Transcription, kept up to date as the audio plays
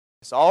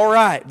All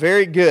right,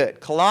 very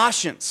good.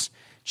 Colossians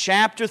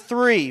chapter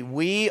 3.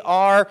 We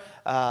are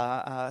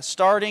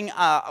starting,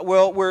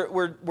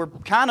 we're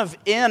kind of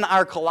in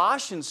our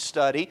Colossians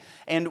study,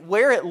 and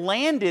where it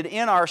landed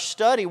in our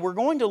study, we're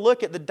going to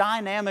look at the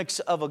dynamics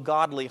of a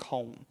godly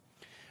home.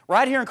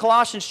 Right here in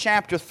Colossians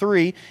chapter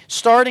 3,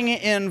 starting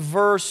in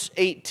verse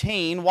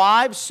 18,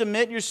 wives,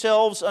 submit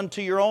yourselves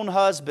unto your own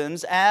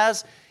husbands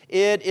as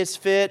it is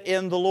fit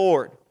in the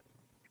Lord.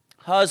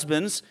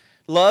 Husbands,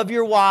 love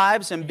your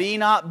wives and be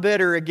not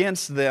bitter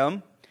against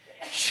them.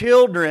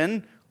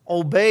 Children,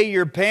 obey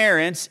your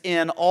parents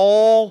in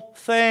all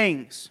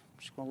things. I'm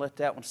just going to let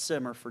that one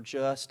simmer for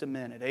just a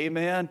minute.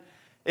 Amen.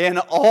 In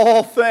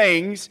all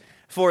things,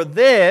 for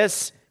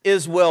this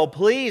is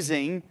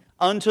well-pleasing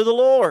unto the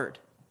Lord.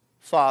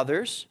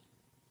 Fathers,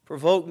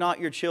 provoke not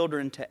your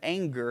children to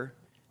anger,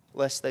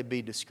 lest they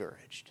be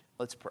discouraged.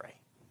 Let's pray.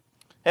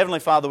 Heavenly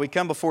Father, we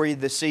come before you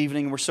this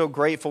evening. We're so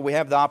grateful we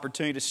have the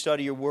opportunity to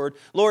study your Word.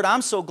 Lord,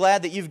 I'm so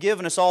glad that you've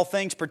given us all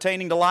things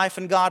pertaining to life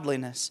and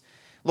godliness.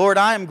 Lord,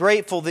 I am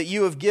grateful that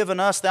you have given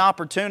us the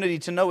opportunity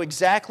to know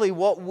exactly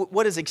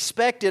what is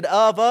expected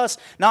of us,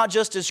 not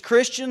just as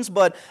Christians,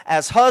 but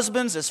as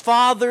husbands, as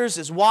fathers,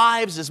 as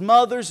wives, as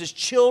mothers, as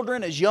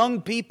children, as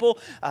young people,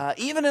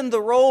 even in the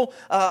role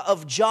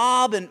of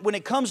job and when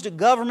it comes to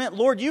government.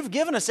 Lord, you've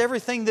given us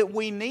everything that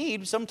we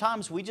need.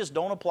 Sometimes we just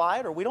don't apply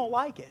it or we don't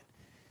like it.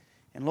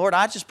 And Lord,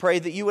 I just pray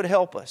that you would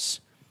help us.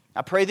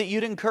 I pray that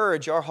you'd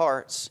encourage our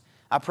hearts.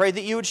 I pray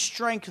that you would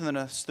strengthen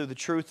us through the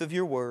truth of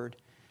your word.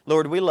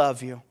 Lord, we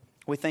love you.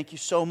 We thank you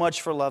so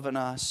much for loving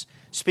us.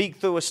 Speak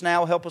through us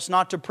now. Help us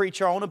not to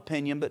preach our own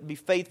opinion, but be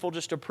faithful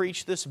just to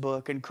preach this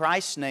book. In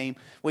Christ's name,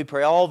 we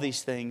pray all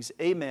these things.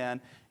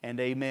 Amen and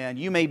amen.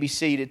 You may be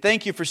seated.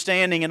 Thank you for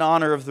standing in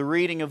honor of the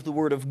reading of the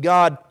Word of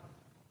God.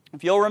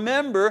 If you'll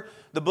remember,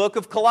 the book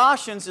of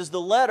Colossians is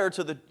the letter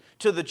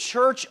to the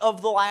church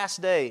of the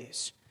last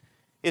days.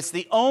 It's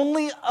the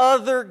only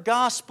other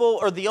gospel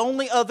or the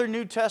only other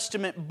New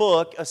Testament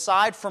book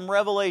aside from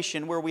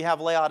Revelation where we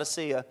have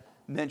Laodicea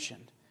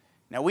mentioned.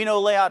 Now we know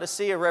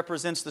Laodicea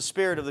represents the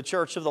spirit of the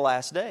church of the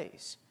last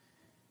days.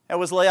 Now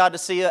was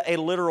Laodicea a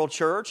literal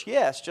church?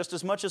 Yes, just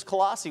as much as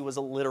Colossae was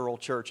a literal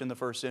church in the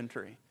first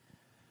century.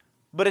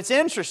 But it's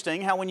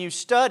interesting how when you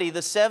study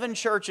the 7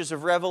 churches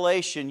of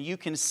Revelation, you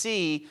can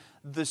see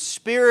the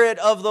spirit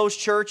of those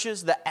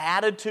churches, the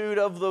attitude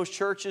of those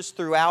churches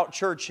throughout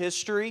church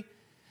history.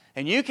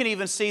 And you can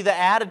even see the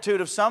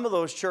attitude of some of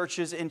those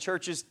churches in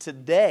churches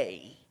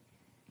today.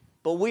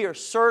 But we are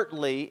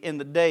certainly in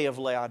the day of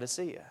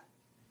Laodicea.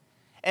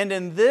 And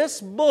in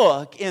this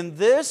book, in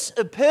this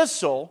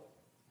epistle,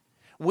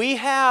 we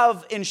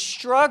have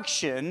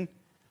instruction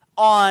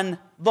on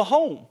the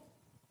home.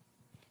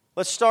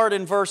 Let's start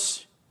in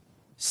verse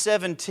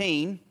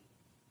 17.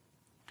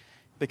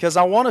 Because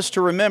I want us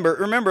to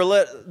remember,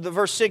 let the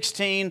verse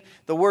 16,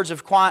 the words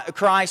of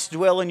Christ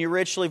dwell in you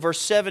richly. Verse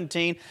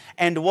 17,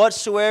 and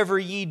whatsoever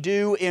ye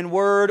do in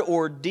word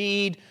or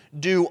deed,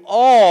 do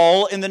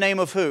all in the name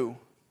of who?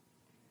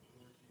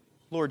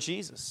 Lord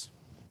Jesus.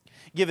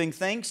 Giving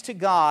thanks to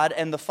God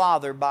and the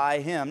Father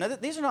by Him. Now,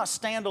 these are not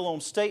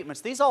standalone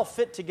statements. These all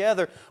fit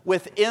together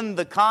within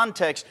the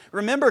context.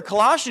 Remember,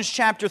 Colossians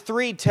chapter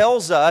 3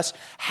 tells us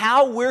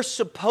how we're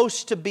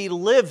supposed to be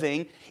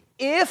living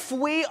if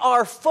we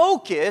are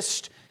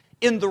focused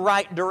in the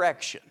right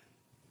direction.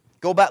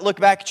 Look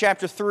back at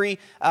chapter 3,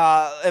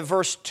 at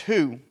verse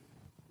 2.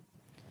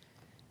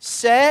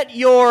 Set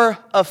your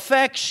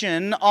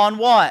affection on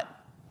what?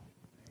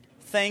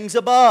 Things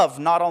above,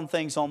 not on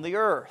things on the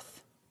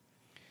earth.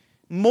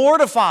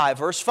 Mortify,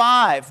 verse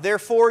 5,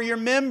 therefore your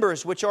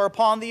members which are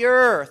upon the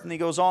earth. And he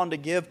goes on to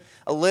give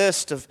a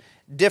list of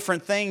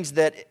different things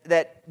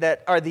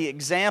that are the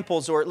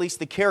examples or at least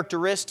the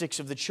characteristics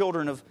of the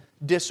children of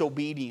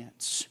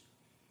disobedience.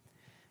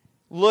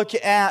 Look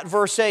at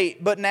verse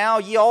 8. But now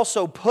ye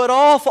also put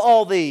off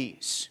all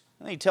these.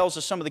 And he tells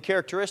us some of the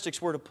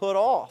characteristics we're to put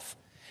off.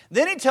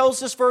 Then he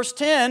tells us, verse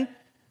 10,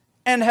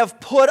 and have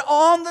put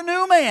on the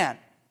new man,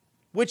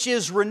 which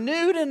is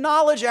renewed in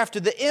knowledge after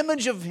the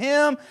image of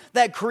Him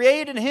that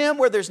created him,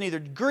 where there's neither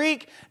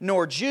Greek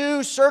nor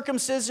Jew,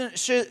 circumcision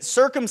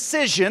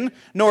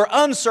nor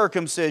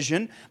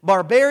uncircumcision,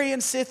 barbarian,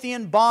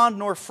 Scythian, bond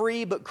nor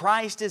free, but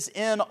Christ is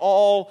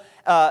all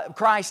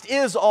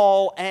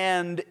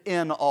and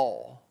in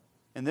all.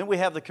 And then we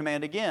have the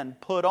command again,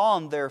 put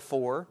on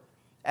therefore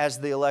as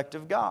the elect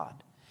of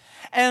God.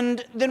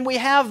 And then we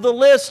have the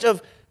list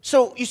of,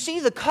 so you see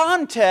the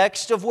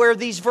context of where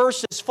these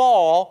verses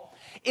fall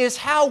is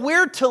how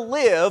we're to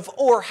live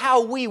or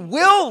how we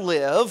will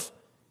live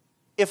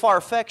if our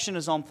affection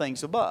is on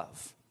things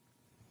above.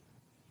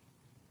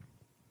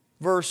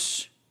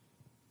 Verse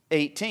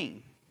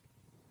 18.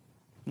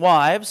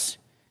 Wives,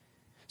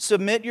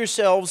 submit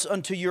yourselves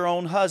unto your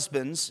own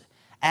husbands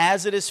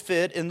as it is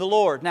fit in the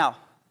Lord. Now,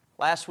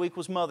 last week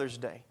was Mother's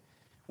Day.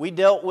 We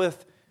dealt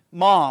with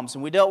moms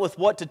and we dealt with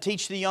what to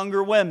teach the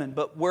younger women.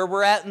 But where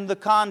we're at in the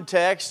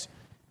context,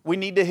 we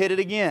need to hit it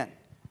again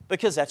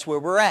because that's where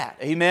we're at.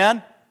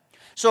 Amen?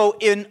 So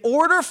in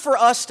order for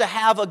us to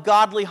have a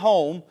godly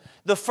home,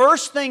 the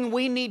first thing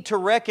we need to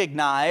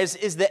recognize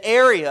is the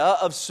area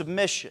of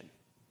submission.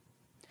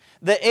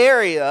 The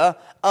area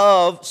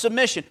of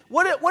submission.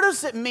 What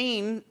does it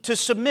mean to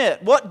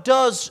submit? What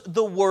does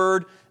the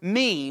word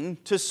mean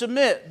to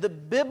submit? The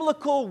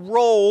biblical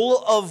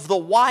role of the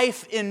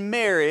wife in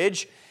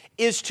marriage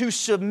is to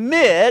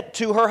submit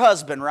to her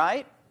husband,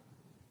 right?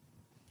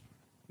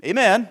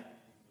 Amen.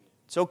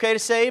 It's okay to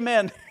say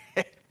amen.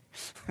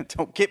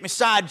 Don't get me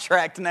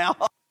sidetracked now.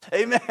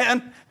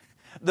 Amen.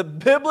 The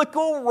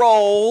biblical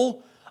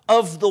role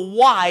of the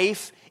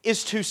wife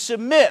is to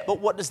submit. But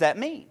what does that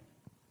mean?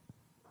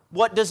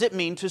 What does it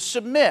mean to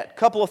submit? A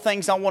couple of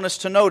things I want us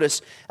to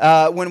notice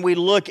when we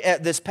look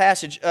at this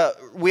passage.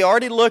 We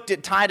already looked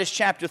at Titus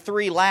chapter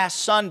 3 last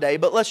Sunday,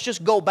 but let's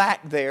just go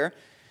back there.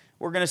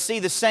 We're going to see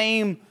the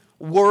same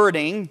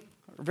wording,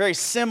 very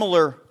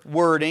similar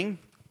wording.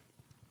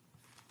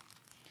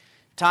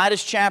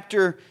 Titus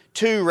chapter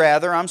 2,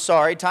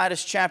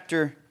 Titus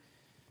chapter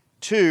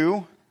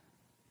 2.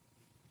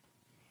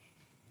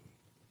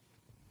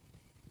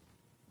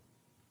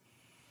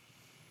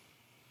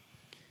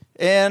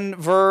 In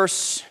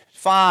verse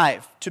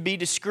 5, to be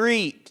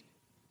discreet,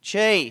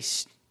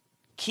 chaste,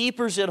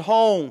 keepers at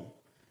home,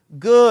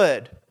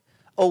 good,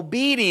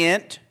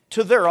 obedient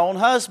to their own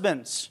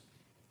husbands.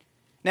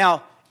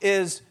 Now,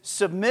 is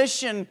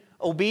submission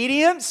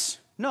obedience?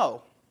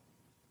 No.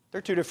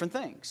 They're two different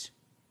things.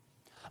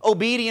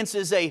 Obedience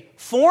is a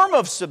form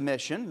of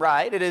submission,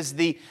 right? It is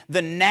the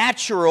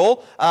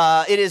natural,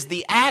 it is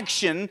the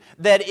action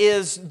that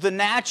is the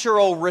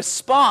natural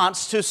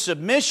response to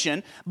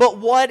submission. But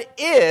what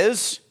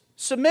is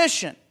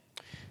submission?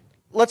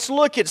 Let's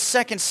look at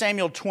 2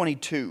 Samuel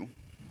 22.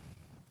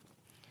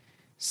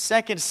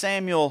 2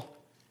 Samuel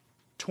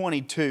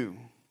 22.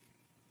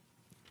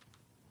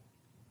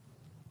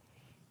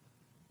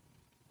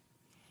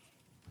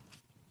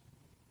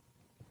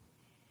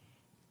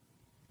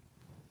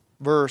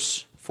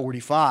 Verse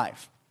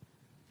 45.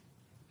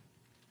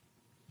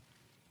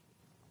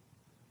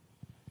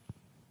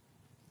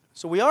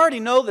 So we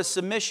already know that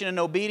submission and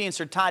obedience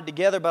are tied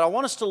together, but I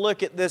want us to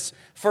look at this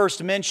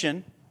first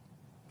mention.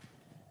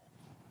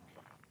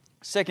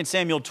 2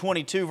 Samuel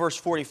 22, verse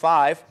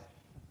 45.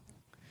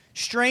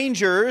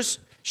 Strangers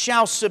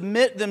shall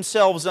submit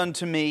themselves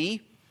unto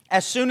me.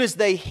 As soon as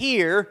they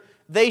hear,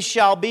 they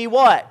shall be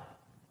what?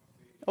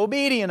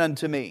 Obedient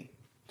unto me.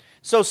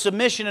 So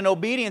submission and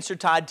obedience are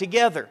tied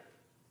together.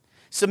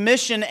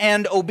 Submission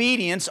and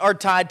obedience are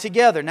tied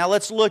together. Now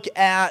let's look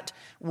at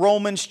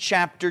Romans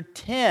chapter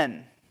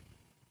 10.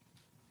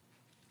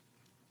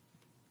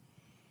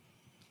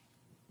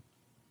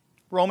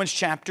 Romans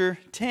chapter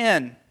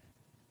 10.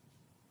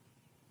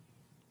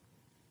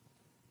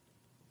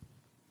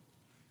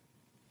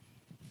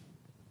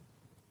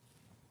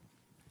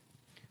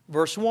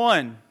 Verse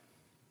 1.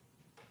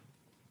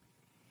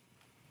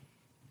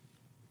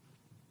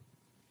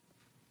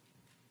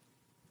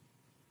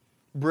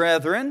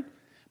 Brethren,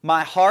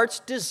 my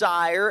heart's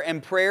desire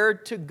and prayer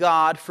to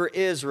God for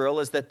Israel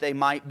is that they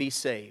might be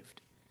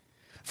saved.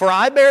 For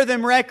I bear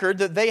them record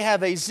that they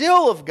have a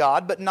zeal of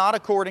God, but not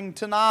according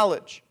to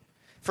knowledge.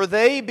 For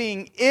they,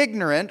 being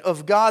ignorant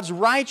of God's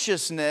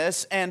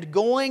righteousness and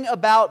going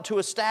about to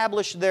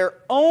establish their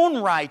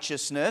own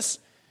righteousness,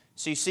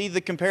 so you see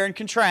the compare and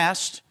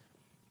contrast.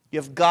 You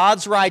have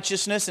God's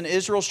righteousness and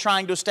Israel's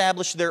trying to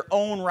establish their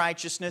own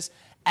righteousness,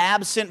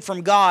 absent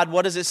from God.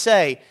 What does it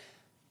say?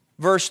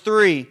 Verse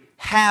 3,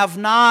 have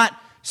not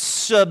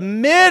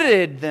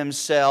submitted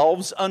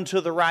themselves unto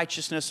the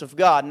righteousness of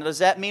God. Now, does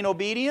that mean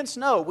obedience?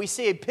 No. We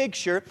see a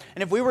picture,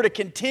 and if we were to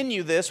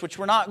continue this, which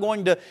we're not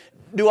going to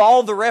do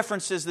all the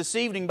references this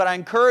evening, but I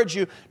encourage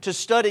you to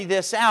study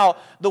this out.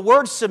 The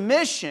word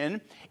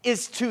submission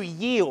is to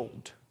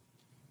yield.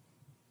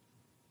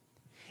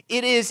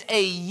 It is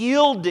a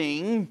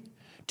yielding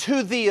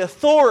to the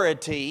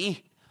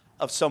authority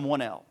of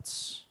someone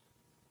else.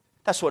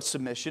 That's what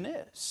submission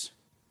is.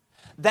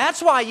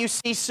 That's why you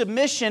see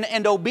submission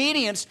and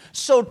obedience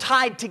so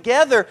tied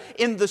together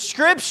in the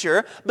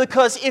Scripture,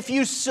 because if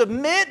you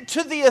submit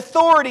to the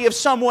authority of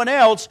someone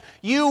else,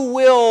 you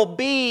will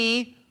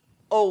be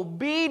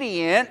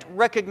obedient,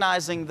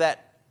 recognizing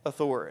that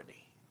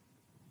authority.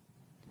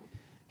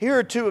 Here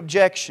are two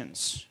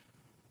objections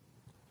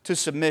to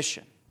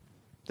submission.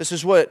 This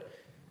is what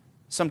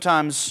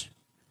sometimes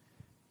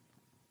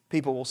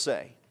people will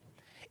say.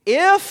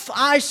 If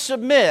I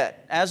submit,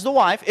 as the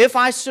wife, if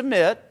I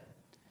submit,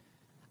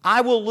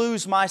 I will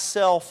lose my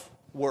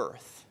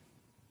self-worth.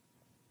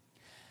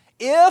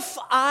 If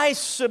I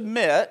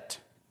submit,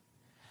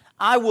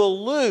 I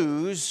will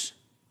lose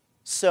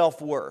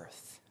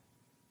self-worth.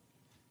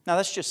 Now,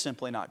 that's just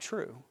simply not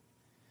true.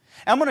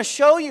 I'm going to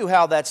show you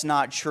how that's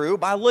not true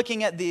by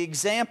looking at the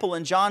example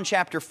in John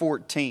chapter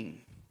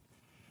 14.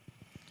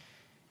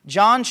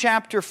 John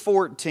chapter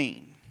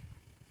 14.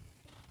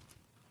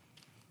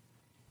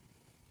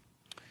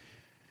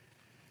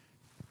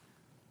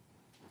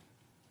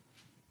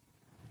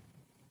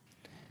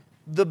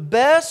 The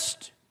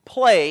best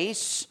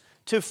place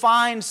to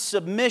find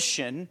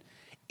submission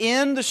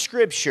in the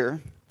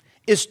Scripture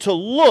is to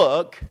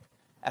look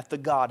at the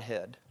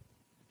Godhead.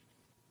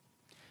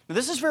 Now,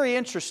 this is very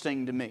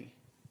interesting to me.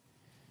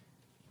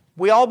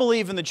 We all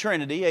believe in the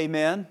Trinity,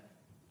 amen?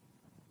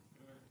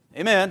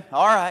 Amen.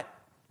 All right.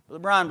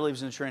 Brother Brian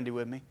believes in the Trinity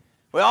with me.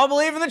 We all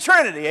believe in the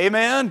Trinity,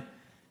 amen?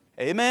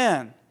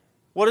 Amen.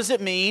 What does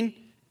it mean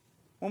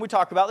when we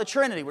talk about the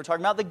Trinity? We're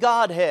talking about the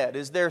Godhead.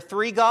 Is there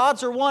three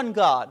gods or one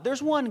God?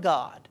 There's one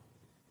God.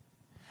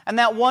 And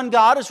that one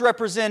God is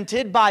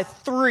represented by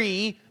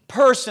three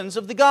persons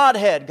of the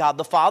Godhead. God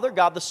the Father,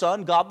 God the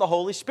Son, God the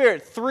Holy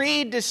Spirit.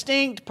 Three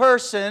distinct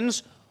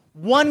persons,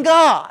 one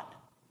God.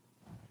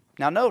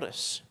 Now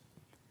notice,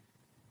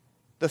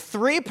 the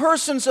three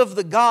persons of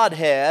the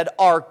Godhead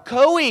are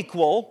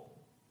co-equal,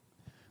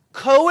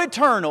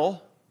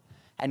 co-eternal,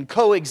 and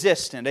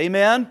co-existent.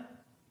 Amen?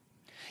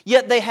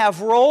 Yet they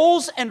have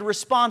roles and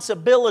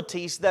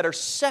responsibilities that are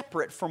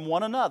separate from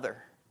one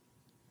another.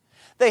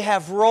 They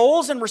have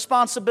roles and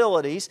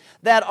responsibilities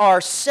that are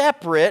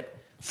separate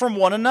from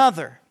one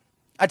another.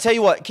 I tell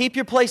you what, keep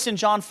your place in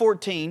John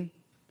 14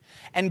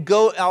 and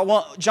go. I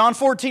want John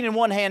 14 in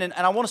one hand, and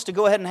I want us to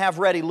go ahead and have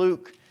ready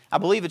Luke. I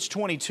believe it's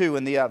 22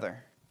 in the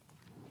other.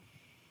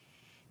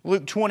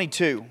 Luke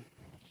 22.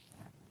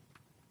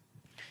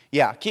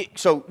 Yeah,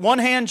 so one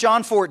hand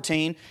John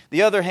 14,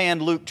 the other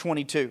hand Luke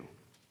 22.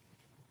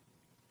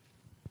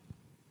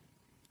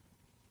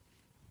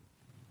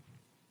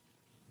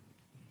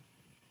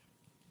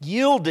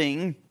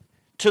 Yielding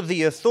to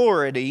the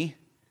authority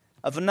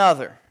of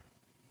another.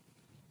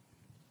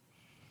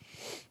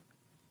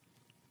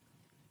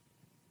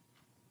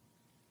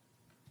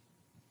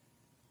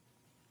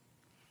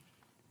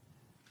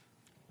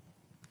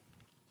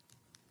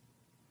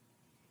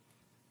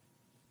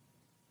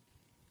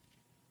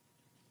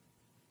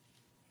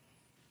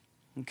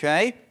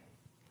 Okay?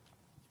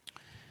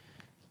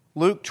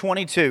 Luke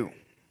 22.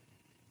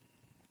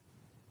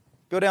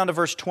 Go down to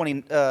verse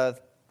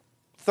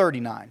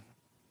 39.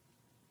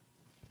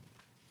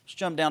 Let's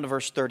jump down to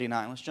verse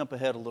 39. Let's jump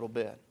ahead a little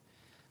bit.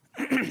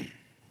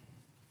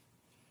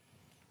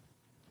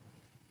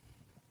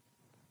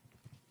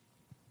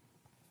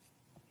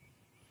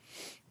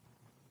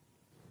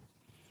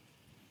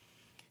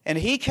 And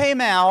he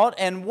came out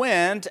and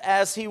went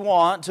as he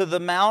wont to the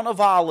Mount of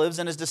Olives,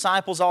 and his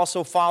disciples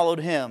also followed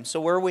him. So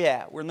where are we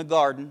at? We're in the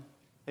garden.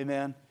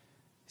 Amen.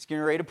 He's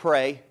getting ready to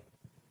pray.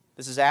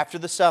 This is after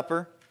the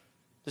supper.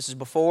 This is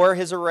before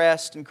his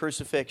arrest and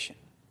crucifixion.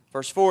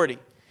 Verse 40.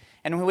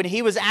 And when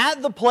he was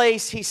at the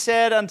place, he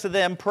said unto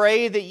them,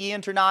 Pray that ye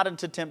enter not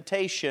into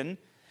temptation.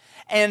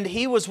 And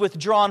he was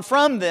withdrawn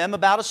from them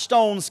about a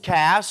stone's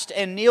cast,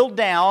 and kneeled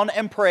down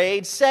and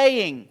prayed,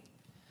 saying,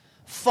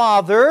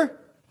 Father,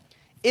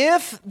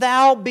 if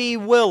thou be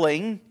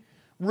willing,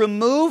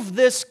 remove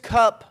this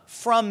cup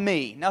from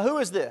me. Now who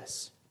is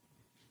this?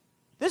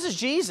 This is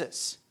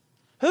Jesus.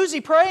 Who's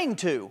he praying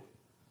to?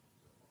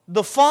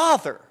 The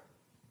Father.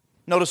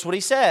 Notice what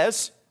he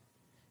says.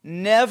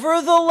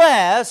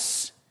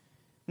 Nevertheless,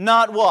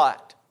 not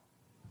what?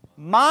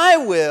 My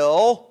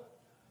will,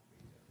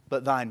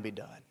 but thine be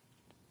done.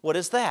 What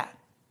is that?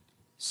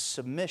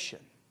 Submission.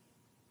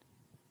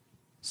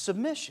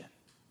 Submission.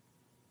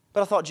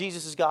 But I thought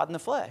Jesus is God in the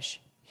flesh.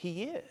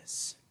 He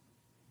is.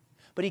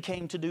 But He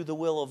came to do the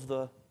will of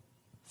the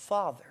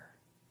Father.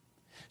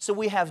 So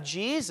we have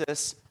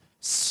Jesus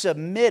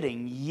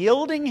submitting,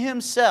 yielding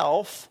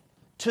Himself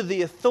to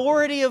the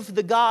authority of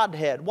the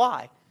Godhead.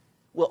 Why?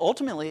 Well,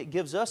 ultimately it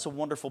gives us a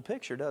wonderful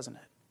picture, doesn't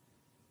it?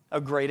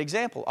 A great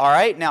example. All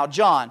right, now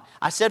John.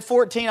 I said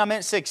 14, I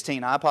meant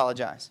 16. I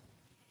apologize.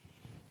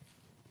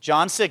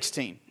 John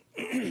 16.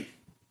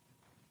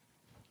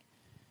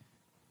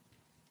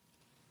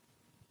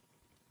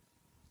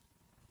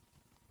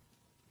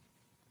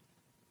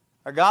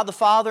 Are God the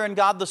Father and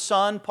God the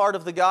Son part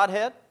of the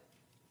Godhead?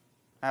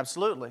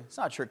 Absolutely. It's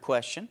not a trick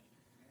question.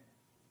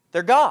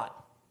 They're God.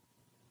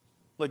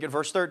 Look at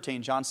verse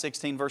 13. John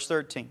 16, verse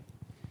 13.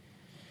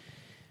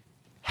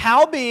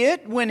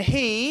 Howbeit, when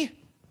He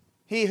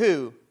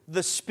who?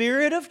 The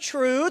Spirit of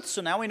truth.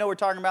 So now we know we're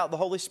talking about the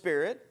Holy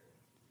Spirit.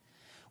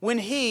 When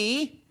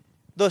He,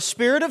 the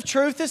Spirit of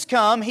truth, is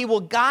come, He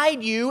will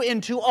guide you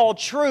into all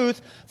truth,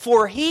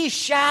 for He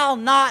shall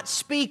not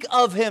speak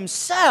of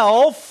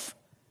Himself,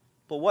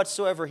 but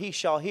whatsoever He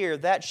shall hear,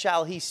 that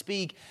shall He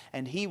speak,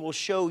 and He will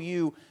show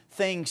you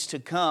things to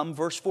come.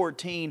 Verse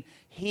 14,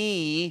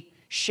 He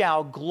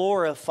shall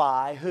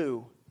glorify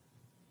who?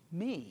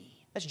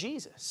 Me. That's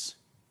Jesus.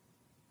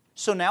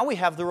 So now we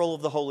have the role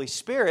of the Holy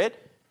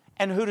Spirit.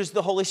 And who does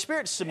the Holy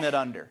Spirit submit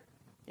under?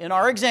 In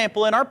our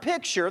example, in our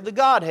picture of the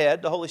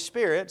Godhead, the Holy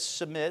Spirit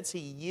submits, He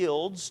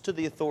yields to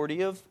the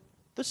authority of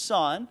the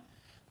Son.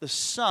 The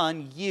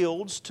Son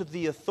yields to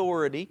the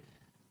authority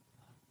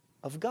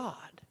of God.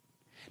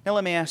 Now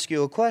let me ask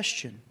you a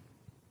question.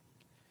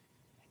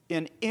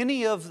 In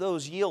any of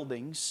those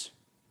yieldings,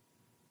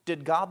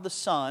 did God the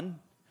Son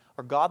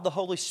or God the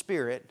Holy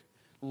Spirit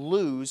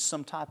lose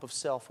some type of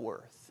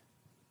self-worth?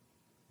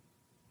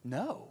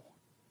 No.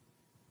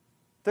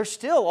 They're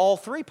still all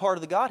three part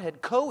of the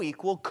Godhead,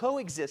 co-equal,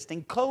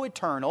 co-existing,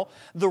 co-eternal.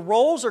 The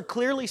roles are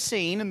clearly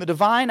seen in the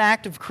divine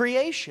act of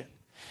creation.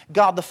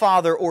 God the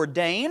Father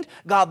ordained,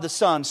 God the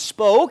Son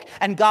spoke,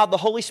 and God the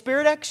Holy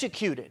Spirit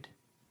executed.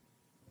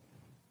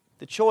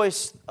 The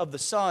choice of the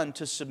Son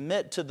to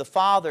submit to the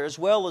Father, as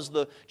well as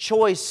the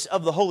choice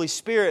of the Holy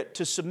Spirit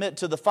to submit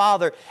to the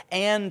Father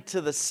and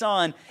to the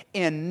Son,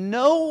 in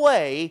no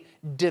way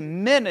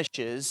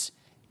diminishes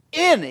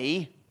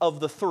any of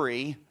the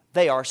three.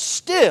 They are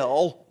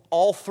still,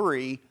 all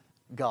three,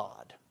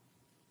 God.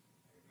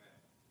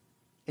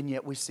 And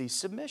yet we see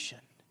submission.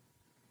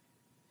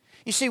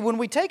 You see, when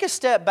we take a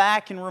step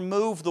back and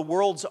remove the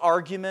world's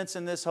arguments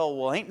in this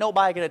whole, well, ain't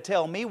nobody going to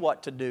tell me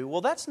what to do.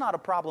 Well, that's not a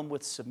problem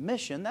with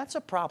submission. That's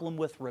a problem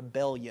with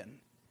rebellion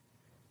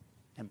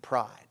and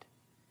pride.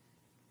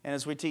 And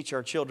as we teach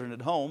our children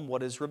at home,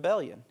 what is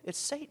rebellion? It's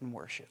Satan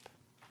worship.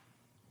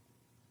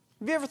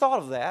 Have you ever thought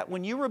of that?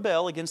 When you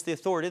rebel against the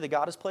authority that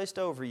God has placed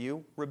over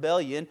you,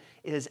 rebellion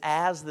is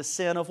as the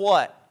sin of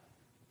what?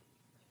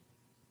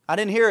 I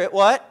didn't hear it.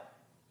 What?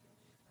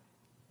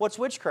 What's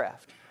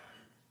witchcraft?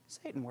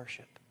 Satan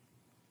worship.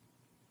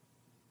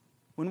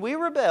 When we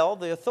rebel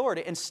the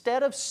authority,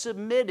 instead of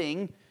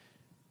submitting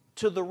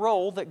to the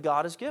role that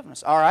God has given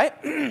us. All right?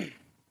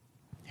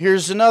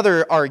 Here's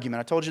another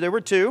argument. I told you there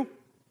were two.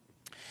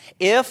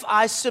 If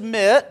I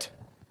submit,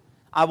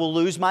 I will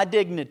lose my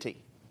dignity.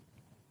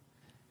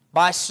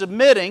 By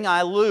submitting,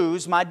 I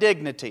lose my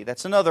dignity.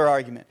 That's another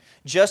argument.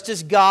 Just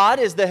as God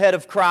is the head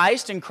of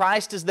Christ and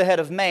Christ is the head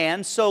of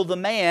man, so the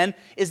man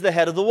is the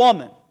head of the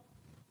woman.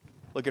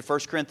 Look at 1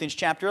 Corinthians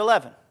chapter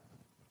 11.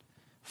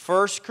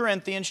 1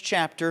 Corinthians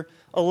chapter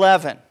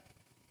 11.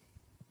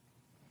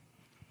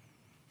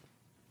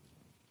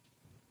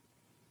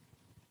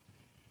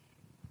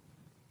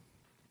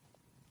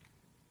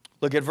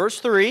 Look at verse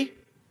 3.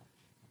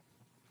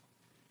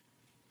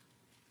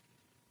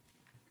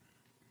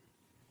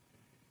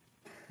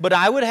 But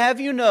I would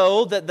have you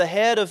know that the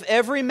head of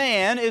every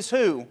man is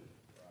who?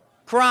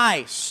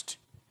 Christ.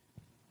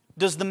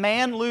 Does the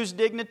man lose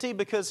dignity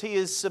because he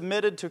is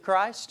submitted to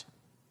Christ?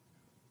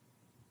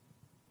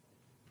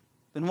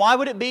 Then why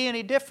would it be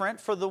any different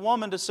for the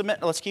woman to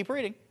submit? Let's keep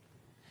reading.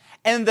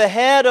 And the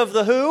head of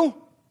the who?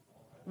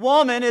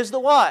 Woman is the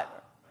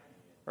what?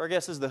 Or I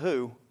guess is the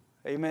who.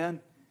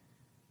 Amen?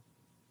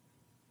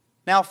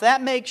 Now if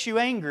that makes you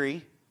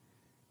angry,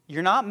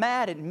 you're not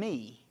mad at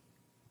me.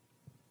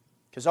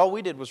 Because all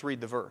we did was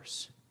read the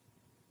verse.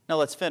 Now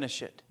let's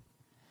finish it.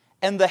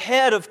 And the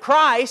head of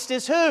Christ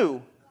is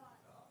who?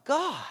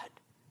 God.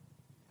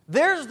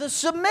 There's the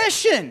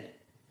submission.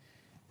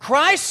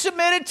 Christ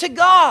submitted to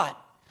God.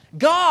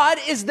 God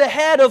is the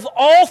head of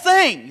all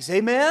things.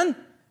 Amen?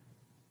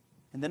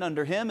 And then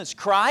under Him is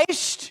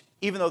Christ,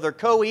 even though they're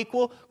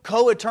co-equal,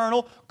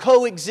 co-eternal,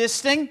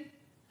 co-existing.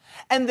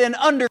 And then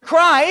under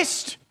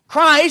Christ,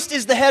 Christ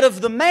is the head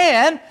of the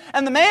man,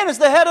 and the man is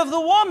the head of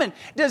the woman.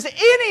 Does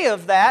any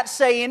of that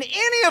say in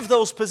any of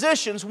those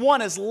positions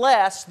one is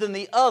less than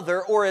the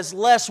other, or is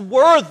less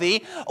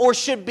worthy, or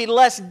should be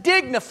less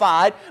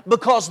dignified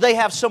because they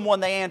have someone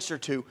they answer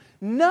to?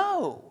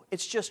 No.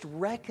 It's just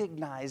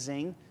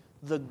recognizing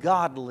the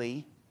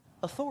godly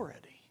authority.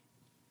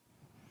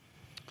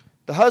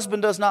 The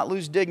husband does not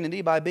lose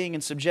dignity by being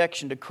in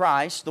subjection to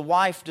Christ. The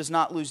wife does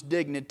not lose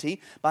dignity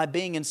by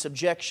being in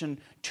subjection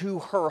to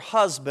her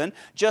husband,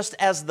 just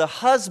as the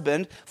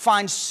husband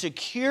finds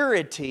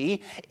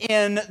security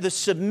in the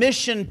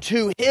submission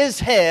to his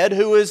head.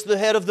 Who is the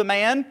head of the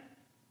man?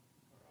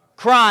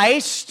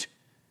 Christ.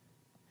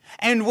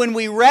 And when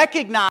we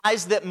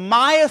recognize that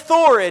my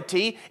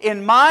authority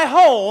in my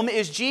home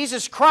is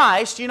Jesus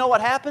Christ, you know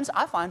what happens?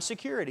 I find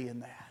security in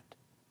that.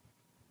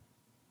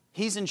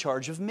 He's in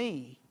charge of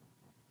me.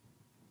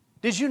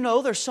 Did you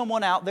know there's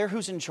someone out there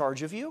who's in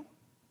charge of you?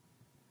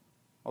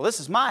 Well, this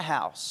is my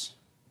house.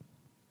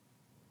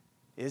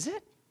 Is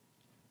it?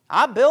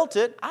 I built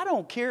it. I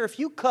don't care if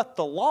you cut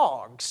the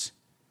logs.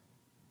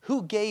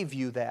 Who gave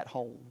you that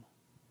home?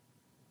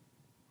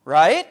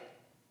 Right?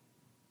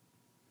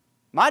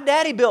 My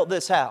daddy built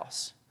this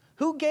house.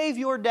 Who gave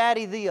your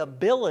daddy the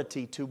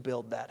ability to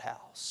build that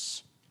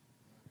house?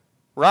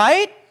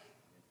 Right?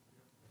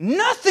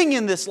 Nothing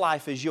in this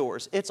life is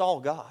yours. It's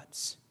all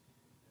God's.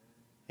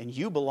 And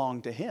you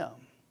belong to Him,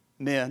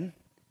 men.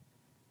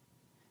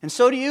 And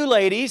so do you,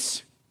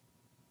 ladies.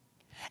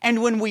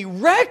 And when we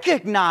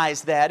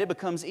recognize that, it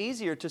becomes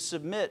easier to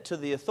submit to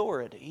the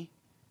authority.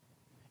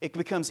 It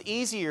becomes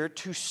easier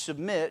to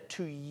submit,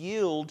 to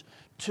yield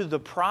to the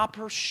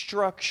proper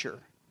structure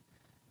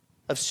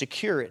of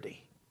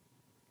security.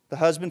 The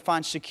husband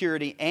finds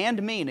security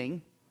and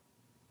meaning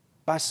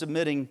by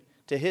submitting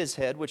to his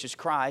head, which is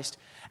Christ,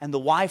 and the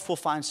wife will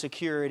find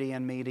security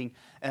and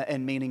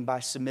meaning by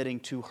submitting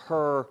to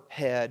her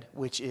head,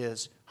 which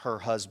is her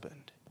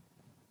husband.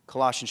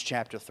 Colossians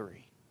chapter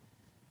 3.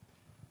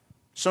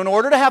 So in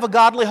order to have a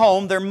godly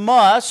home, there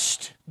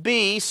must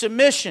be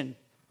submission.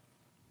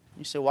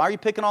 You say, why are you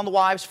picking on the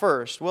wives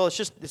first? Well,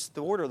 it's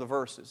the order of the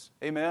verses.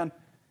 Amen?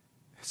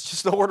 It's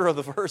just the order of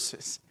the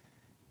verses.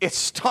 It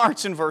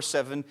starts in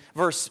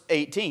verse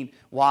 18.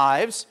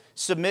 Wives,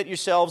 submit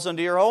yourselves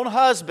unto your own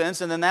husbands.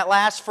 And then that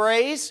last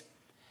phrase,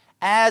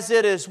 as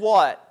it is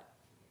what?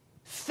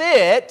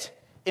 fit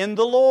in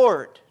the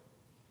Lord.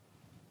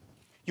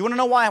 You want to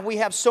know why we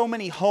have so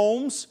many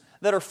homes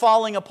that are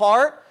falling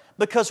apart?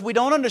 Because we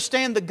don't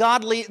understand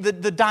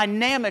the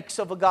dynamics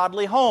of a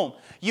godly home.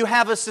 You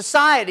have a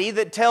society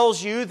that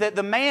tells you that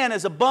the man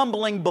is a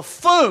bumbling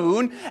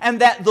buffoon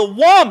and that the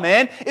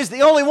woman is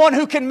the only one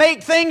who can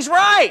make things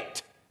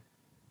right.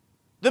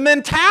 The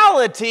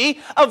mentality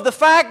of the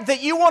fact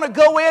that you want to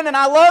go in and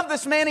I love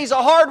this man, he's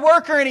a hard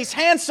worker and he's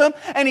handsome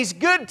and he's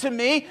good to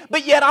me,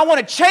 but yet I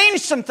want to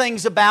change some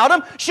things about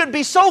him should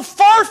be so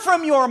far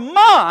from your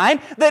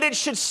mind that it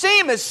should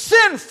seem as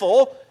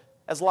sinful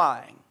as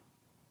lying.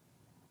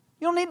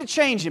 You don't need to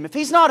change him. If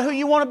he's not who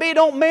you want to be,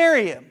 don't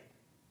marry him.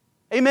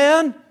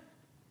 Amen?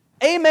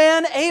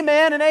 Amen,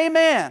 amen, and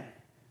amen.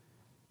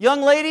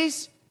 Young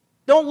ladies,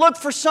 don't look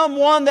for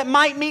someone that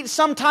might meet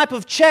some type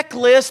of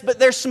checklist, but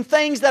there's some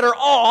things that are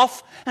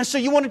off, and so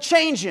you want to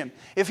change him.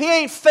 If he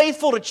ain't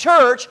faithful to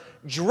church,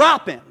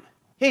 drop him.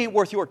 He ain't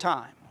worth your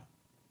time.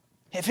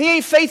 If he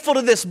ain't faithful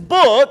to this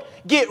book,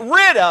 get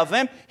rid of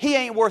him. He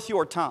ain't worth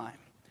your time.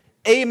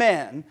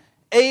 Amen,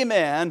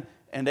 amen,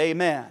 and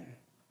amen.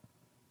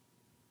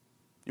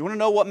 You want to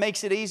know what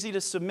makes it easy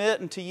to submit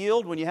and to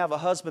yield? When you have a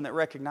husband that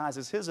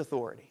recognizes his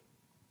authority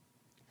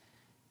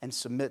and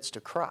submits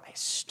to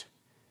Christ.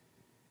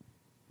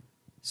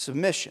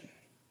 Submission.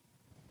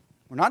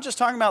 We're not just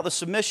talking about the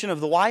submission of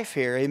the wife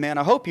here, amen.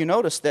 I hope you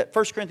noticed that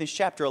 1 Corinthians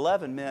chapter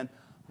 11, men,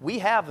 we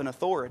have an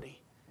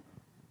authority.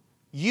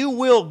 You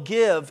will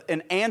give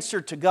an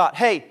answer to God.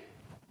 Hey,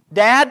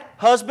 dad,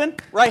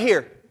 husband, right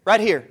here,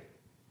 right here.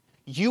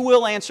 You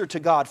will answer to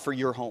God for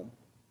your home.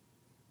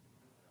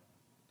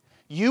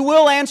 You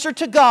will answer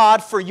to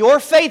God for your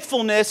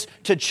faithfulness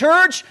to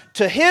church,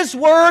 to His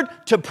Word,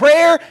 to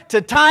prayer,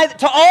 to tithe,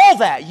 to all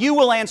that. You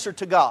will answer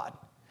to God.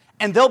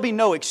 And there'll be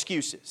no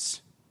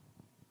excuses.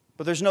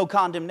 But there's no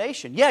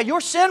condemnation. Yeah,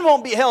 your sin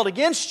won't be held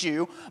against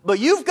you, but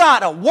you've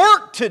got a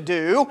work to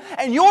do,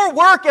 and your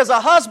work as a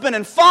husband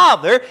and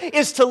father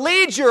is to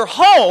lead your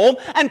home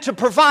and to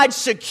provide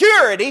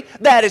security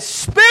that is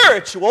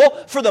spiritual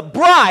for the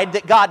bride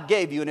that God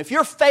gave you. And if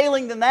you're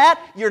failing in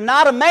that, you're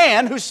not a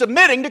man who's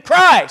submitting to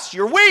Christ.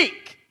 You're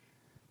weak.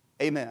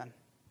 Amen.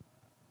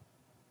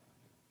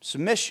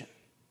 Submission.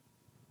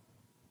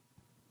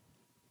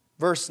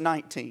 Verse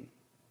 19.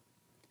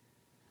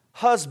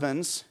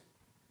 Husbands,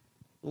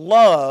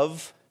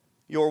 love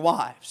your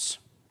wives.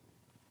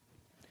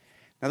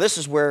 Now this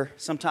is where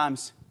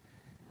sometimes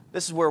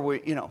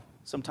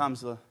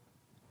sometimes the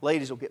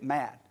ladies will get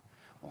mad.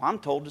 Well, I'm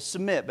told to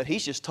submit, but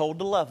he's just told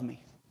to love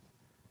me.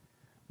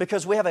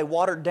 Because we have a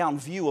watered down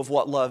view of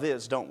what love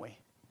is, don't we?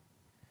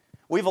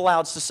 We've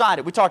allowed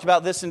society. We talked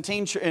about this in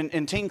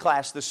teen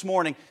class this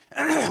morning.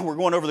 We're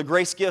going over the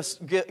grace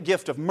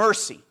gift of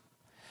mercy.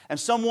 And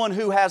someone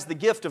who has the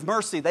gift of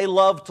mercy, they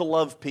love to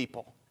love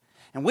people.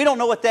 And we don't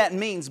know what that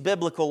means,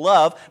 biblical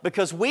love,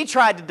 because we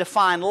tried to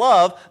define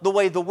love the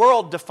way the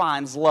world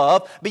defines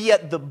love, but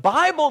yet the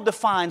Bible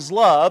defines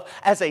love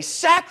as a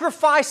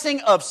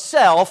sacrificing of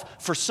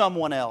self for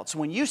someone else.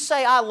 When you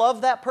say, I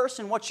love that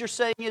person, what you're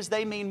saying is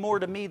they mean more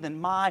to me than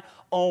my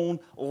own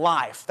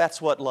life. That's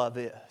what love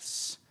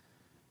is.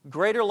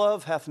 Greater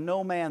love hath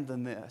no man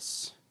than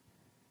this,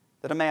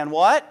 that a man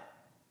what?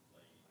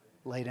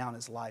 Lay down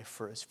his life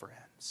for his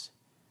friends.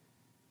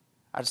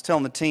 I was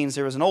telling the teens,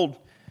 there was an old,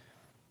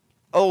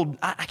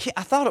 I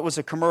thought it was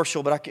a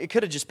commercial, but it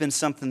could have just been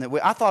something that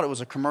I thought it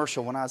was a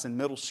commercial when I was in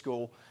middle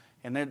school.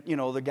 And then,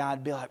 the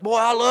guy'd be like, boy,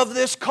 I love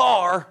this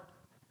car.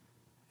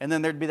 And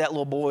then there'd be that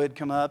little boy who'd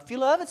come up, if you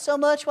love it so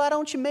much, why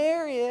don't you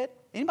marry it?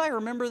 Anybody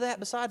remember that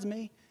besides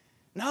me?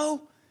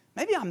 No?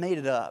 Maybe I made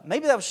it up.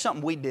 Maybe that was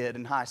something we did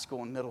in high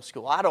school and middle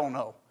school. I don't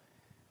know.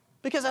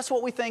 Because that's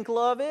what we think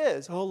love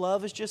is. Oh,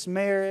 love is just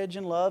marriage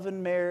and love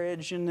and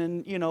marriage, and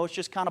then, it's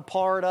just kind of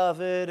part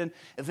of it, and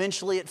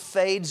eventually it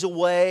fades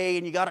away,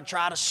 and you got to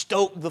try to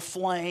stoke the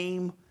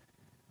flame.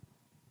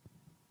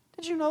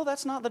 Did you know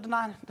that's not the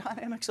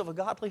dynamics of a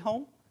godly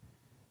home?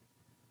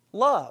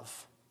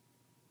 Love.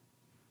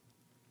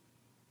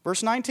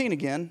 Verse 19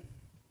 again.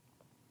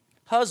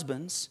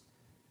 Husbands,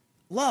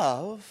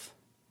 love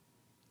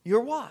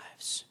your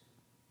wives.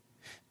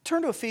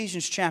 Turn to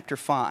Ephesians chapter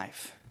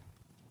 5.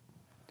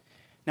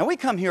 Now, we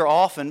come here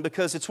often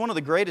because it's one of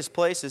the greatest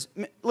places.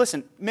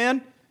 Listen,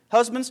 men,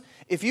 husbands,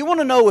 if you want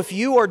to know if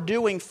you are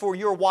doing for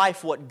your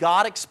wife what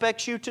God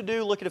expects you to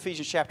do, look at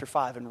Ephesians chapter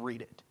 5 and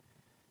read it.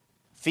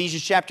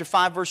 Ephesians chapter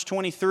 5, verse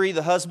 23,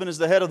 the husband is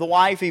the head of the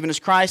wife, even as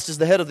Christ is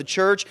the head of the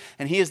church,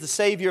 and He is the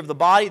Savior of the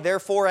body.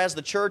 Therefore, as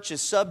the church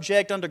is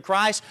subject unto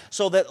Christ,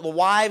 so that the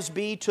wives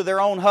be to their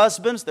own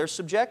husbands, there's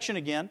subjection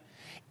again,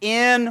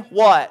 in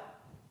what?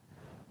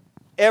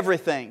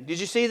 Everything. Did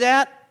you see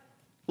that?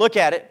 Look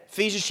at it.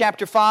 Ephesians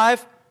chapter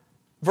 5,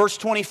 verse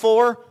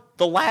 24,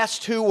 the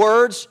last two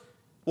words.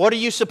 What are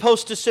you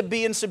supposed to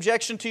be in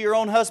subjection to your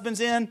own husbands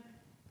in?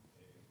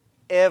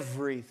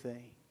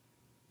 Everything.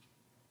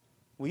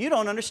 Well, you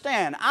don't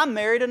understand. I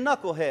married a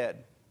knucklehead.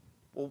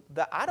 Well,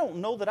 I don't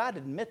know that I'd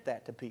admit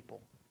that to people.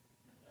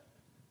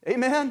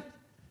 Amen?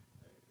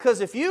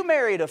 Because if you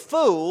married a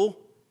fool,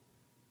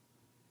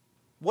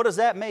 what does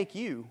that make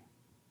you?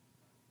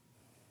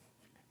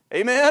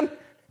 Amen?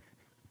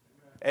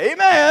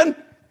 Amen.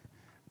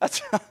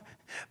 That's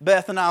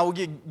Beth and I will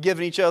get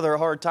giving each other a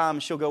hard time,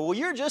 and she'll go, well,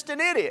 you're just an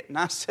idiot. And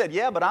I said,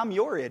 yeah, but I'm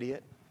your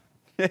idiot.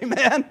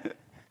 Amen?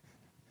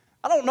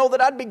 I don't know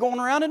that I'd be going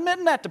around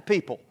admitting that to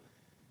people.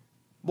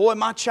 Boy,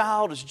 my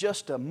child is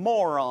just a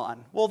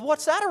moron. Well,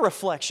 what's that a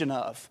reflection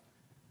of?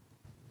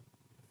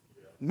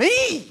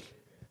 Me.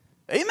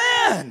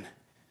 Amen.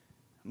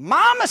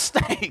 My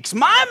mistakes,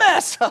 my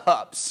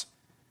mess-ups.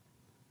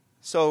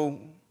 So,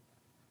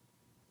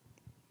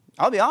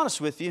 I'll be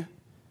honest with you.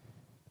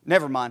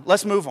 Never mind.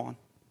 Let's move on.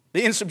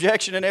 Be in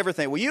subjection and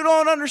everything. Well, you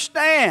don't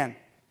understand.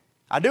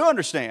 I do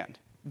understand.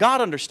 God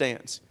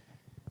understands.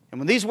 And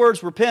when these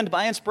words were penned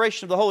by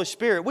inspiration of the Holy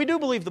Spirit, we do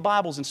believe the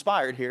Bible's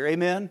inspired here.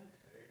 Amen?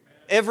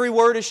 Every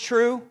word is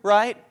true,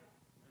 right?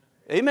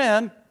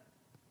 Amen.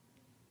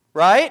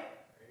 Right?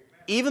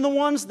 Even the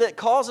ones that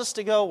cause us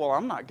to go, well,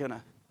 I'm not going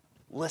to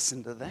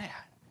listen to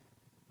that.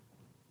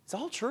 It's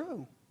all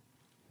true.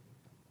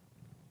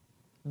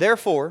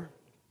 Therefore,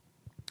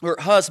 or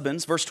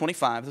husbands, verse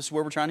 25, this is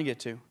where we're trying to get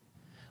to.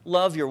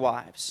 Love your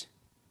wives,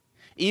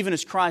 even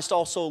as Christ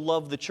also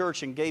loved the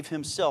church and gave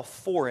Himself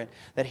for it,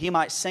 that He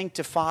might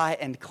sanctify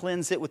and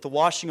cleanse it with the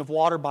washing of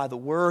water by the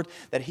Word,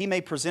 that He may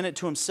present it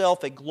to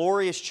Himself a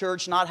glorious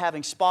church, not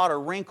having spot or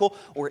wrinkle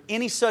or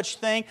any such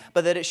thing,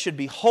 but that it should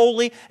be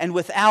holy and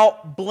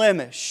without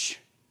blemish.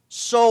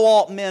 So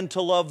ought men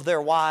to love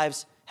their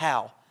wives,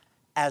 how?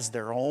 As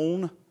their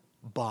own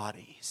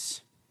bodies.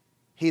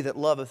 He that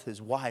loveth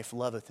his wife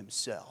loveth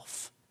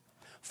himself.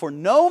 For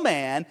no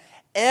man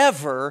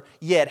ever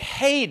yet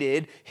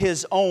hated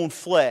his own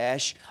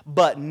flesh,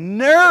 but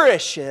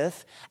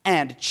nourisheth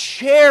and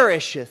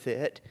cherisheth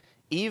it,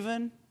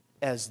 even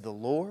as the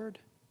Lord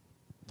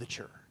the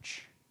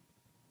church.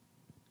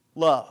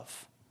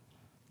 Love.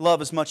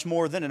 Love is much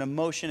more than an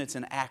emotion, it's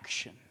an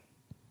action.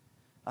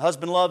 A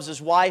husband loves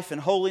his wife in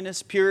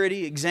holiness,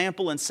 purity,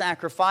 example, and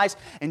sacrifice,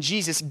 and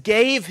Jesus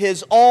gave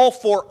His all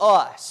for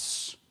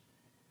us.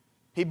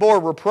 He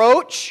bore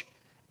reproach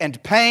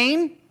and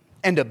pain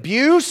and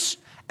abuse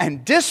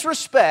and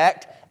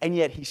disrespect, and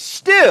yet He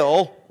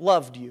still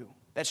loved you.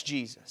 That's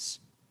Jesus.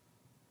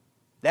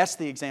 That's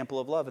the example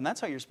of love, and that's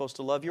how you're supposed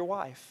to love your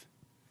wife.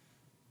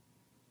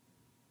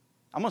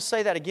 I'm going to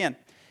say that again.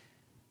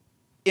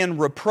 In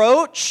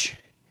reproach,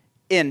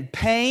 in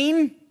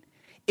pain,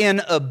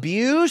 in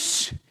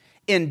abuse,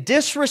 in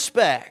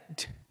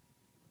disrespect,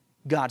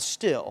 God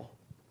still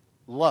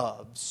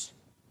loves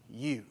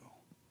you.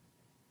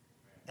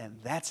 And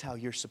that's how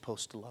you're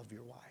supposed to love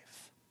your wife.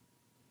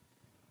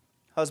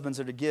 Husbands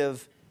are to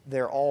give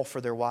their all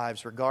for their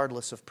wives,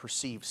 regardless of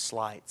perceived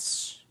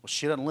slights. Well,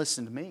 she doesn't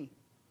listen to me.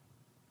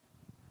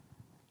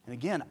 And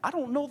again, I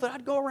don't know that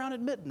I'd go around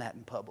admitting that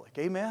in public.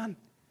 Amen?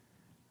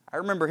 I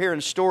remember hearing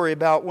a story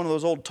about one of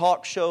those old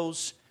talk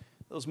shows,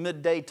 those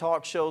midday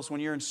talk shows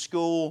when you're in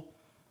school.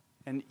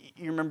 And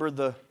you remember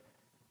the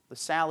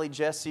Sally,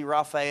 Jesse,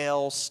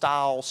 Raphael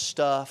style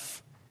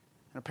stuff.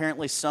 And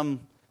apparently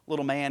some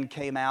little man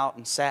came out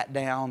and sat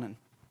down, and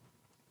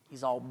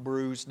he's all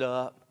bruised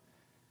up.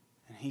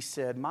 And he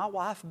said, my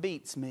wife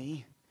beats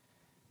me.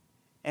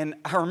 And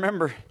I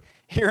remember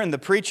hearing the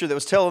preacher that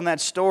was telling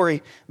that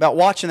story about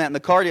watching that in the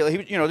car.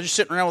 They're just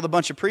sitting around with a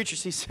bunch of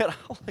preachers. He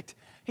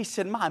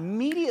said, my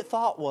immediate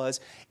thought was,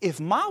 if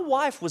my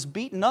wife was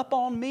beating up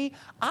on me,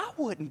 I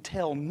wouldn't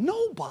tell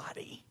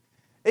nobody.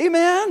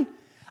 Amen?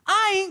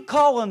 I ain't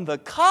calling the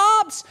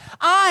cops.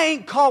 I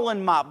ain't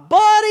calling my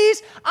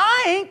buddies.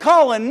 I ain't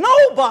calling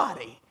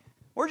nobody.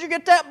 Where'd you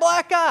get that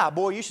black eye?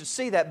 Boy, you should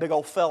see that big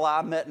old fella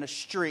I met in the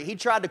street. He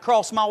tried to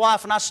cross my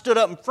wife and I stood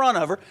up in front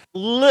of her.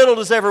 Little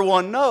does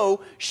everyone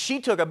know,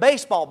 she took a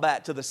baseball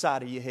bat to the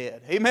side of your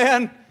head.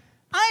 Amen?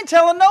 I ain't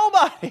telling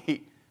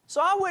nobody. So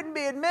I wouldn't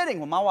be admitting,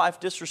 well, my wife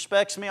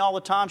disrespects me all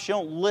the time. She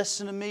don't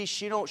listen to me.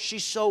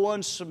 She's so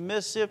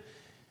unsubmissive.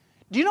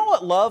 Do you know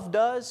what love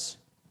does?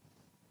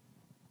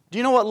 Do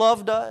you know what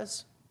love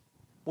does?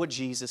 What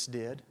Jesus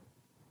did.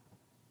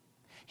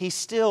 He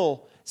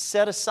still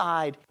set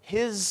aside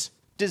His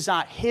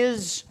desire,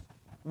 His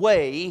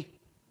way,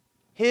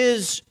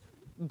 His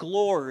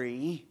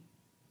glory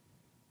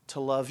to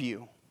love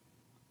you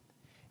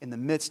in the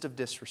midst of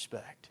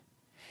disrespect,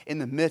 in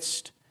the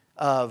midst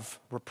of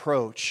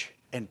reproach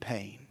and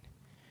pain.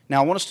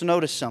 Now I want us to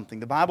notice something.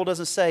 The Bible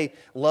doesn't say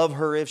love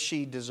her if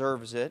she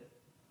deserves it.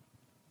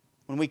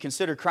 When we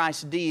consider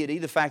Christ's deity,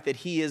 the fact that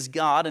He is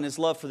God and His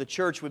love for the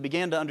church, we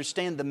begin to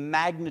understand the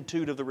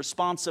magnitude of the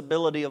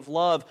responsibility of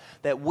love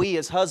that we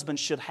as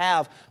husbands should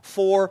have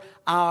for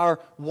our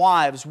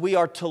wives. We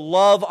are to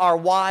love our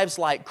wives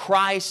like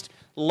Christ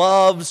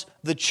loves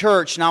the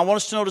church. Now I want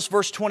us to notice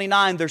verse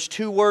 29. There's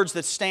two words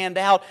that stand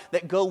out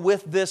that go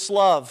with this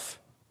love.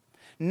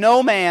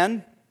 No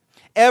man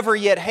ever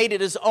yet hated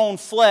his own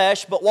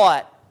flesh, but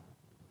what?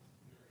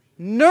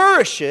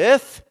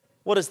 Nourisheth.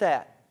 What is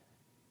that?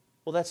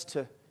 Well, that's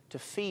to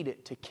feed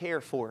it, to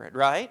care for it,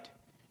 right?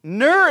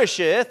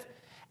 Nourisheth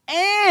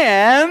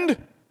and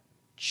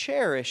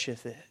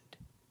cherisheth it,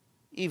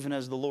 even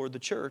as the Lord the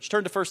church.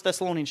 Turn to 1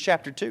 Thessalonians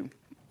chapter 2.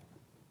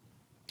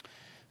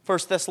 1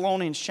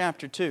 Thessalonians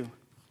chapter 2.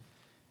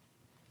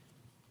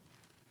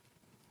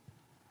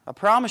 I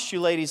promised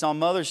you, ladies, on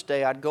Mother's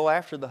Day I'd go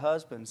after the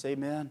husbands.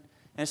 Amen.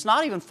 And it's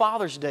not even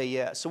Father's Day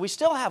yet, so we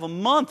still have a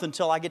month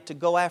until I get to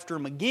go after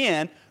them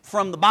again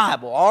from the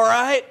Bible. All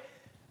right?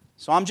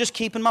 So I'm just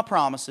keeping my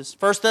promises.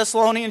 1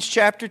 Thessalonians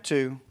chapter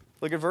 2.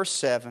 Look at verse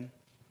 7.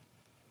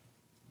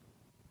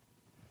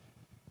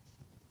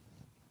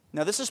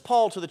 Now this is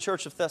Paul to the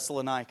church of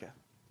Thessalonica.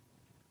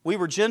 We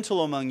were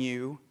gentle among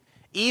you,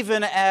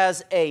 even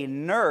as a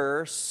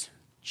nurse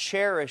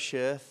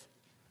cherisheth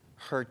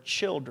her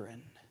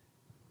children.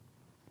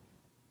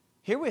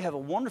 Here we have a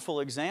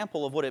wonderful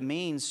example of what it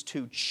means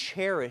to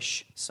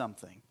cherish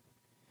something.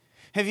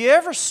 Have you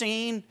ever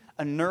seen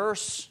a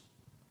nurse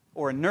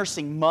or a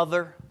nursing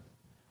mother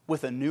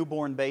with a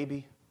newborn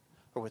baby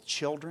or with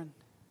children?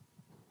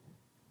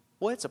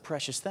 Well, it's a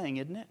precious thing,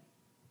 isn't it?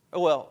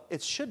 Well,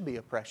 it should be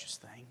a precious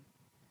thing.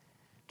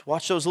 To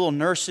watch those little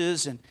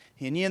nurses and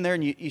you're in there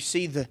and you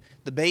see the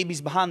babies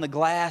behind the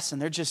glass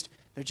and they're just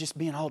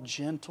being all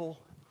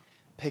gentle,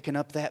 picking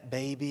up that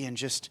baby and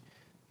just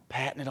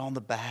patting it on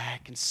the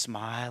back and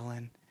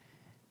smiling.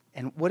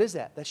 And what is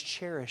that? That's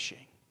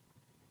cherishing.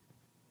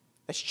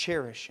 That's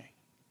cherishing.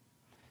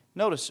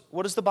 Notice,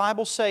 what does the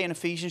Bible say in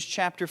Ephesians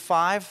chapter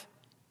 5?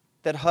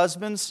 That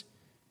husbands,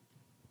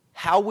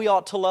 how we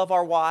ought to love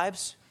our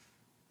wives?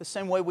 The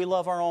same way we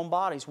love our own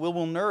bodies. We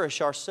will nourish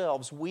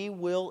ourselves. We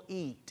will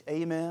eat.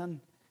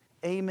 Amen.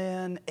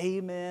 Amen.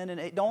 Amen.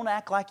 And don't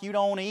act like you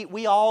don't eat.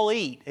 We all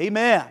eat.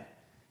 Amen.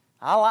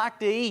 I like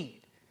to eat.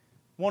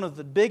 One of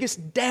the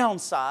biggest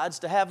downsides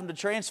to having to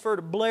transfer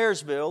to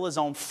Blairsville is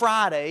on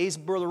Fridays,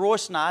 Brother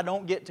Royce and I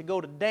don't get to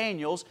go to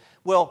Daniel's.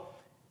 Well,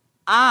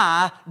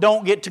 I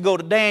don't get to go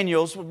to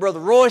Daniel's with Brother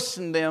Royce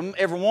and them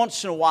every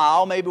once in a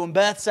while, maybe when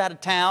Beth's out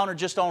of town or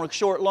just on a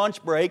short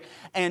lunch break,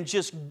 and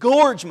just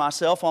gorge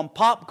myself on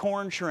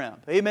popcorn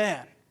shrimp.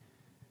 Amen.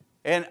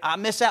 And I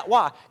miss out.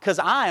 Why? Because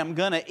I am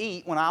going to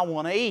eat when I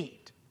want to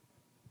eat.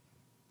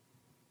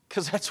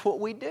 Because that's what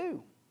we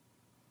do.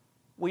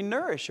 We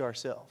nourish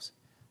ourselves.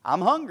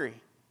 I'm hungry.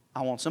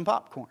 I want some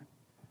popcorn.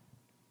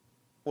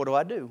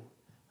 What do?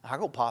 I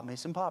go pop me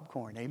some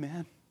popcorn.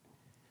 Amen.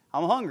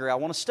 I'm hungry. I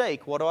want a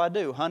steak. What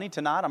do? Honey,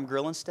 tonight I'm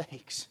grilling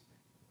steaks.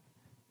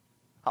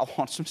 I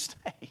want some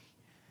steak.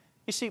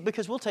 You see,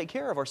 because we'll take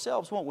care of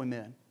ourselves, won't we,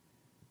 men?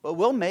 But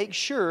we'll make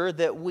sure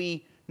that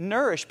we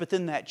nourish, but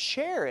then that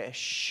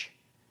cherish.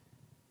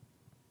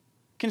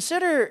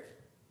 Consider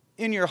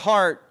in your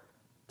heart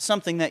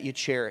something that you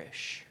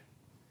cherish.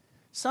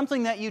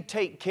 Something that you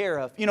take care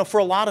of. You know, for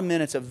a lot of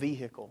men, it's a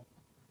vehicle.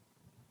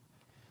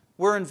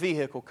 We're in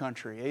vehicle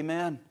country,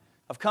 amen?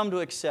 I've come to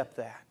accept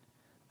that.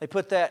 They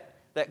put that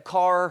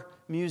car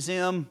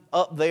museum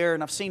up there,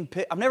 and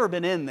I've never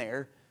been in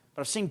there,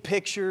 but I've seen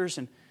pictures,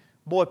 and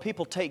boy,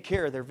 people take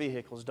care of their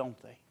vehicles, don't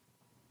they?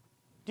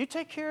 Do you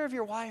take care of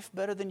your wife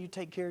better than you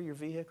take care of your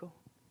vehicle?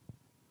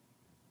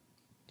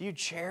 Do you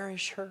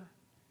cherish her?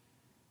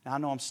 Now, I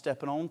know I'm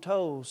stepping on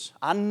toes.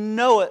 I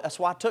know it. That's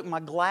why I took my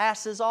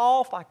glasses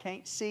off. I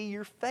can't see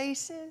your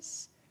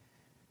faces.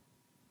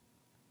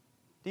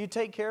 Do you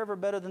take care of her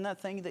better than that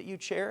thing that you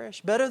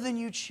cherish? Better than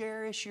you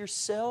cherish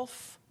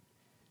yourself?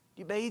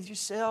 You bathe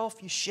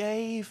yourself, you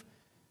shave,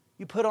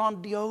 you put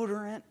on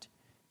deodorant,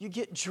 you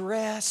get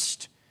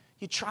dressed,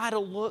 you try to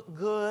look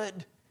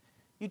good.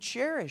 You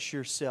cherish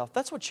yourself.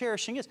 That's what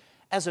cherishing is.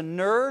 As a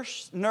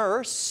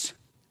nurse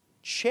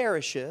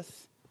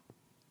cherisheth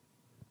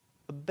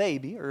a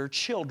baby or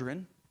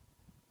children.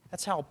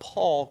 That's how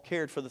Paul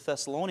cared for the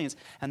Thessalonians.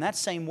 And that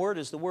same word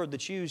is the word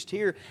that's used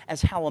here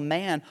as how a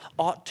man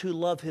ought to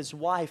love his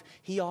wife.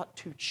 He ought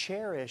to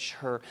cherish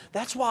her.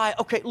 That's why,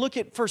 okay, look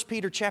at 1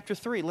 Peter chapter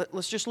 3.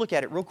 Let's just look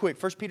at it real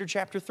quick. 1 Peter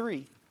chapter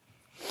 3.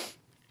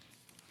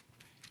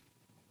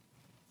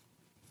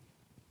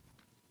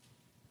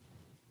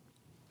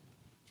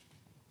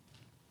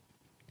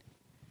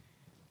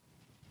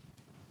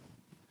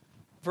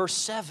 Verse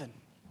 7.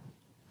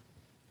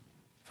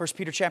 1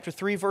 Peter chapter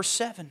 3, verse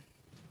 7.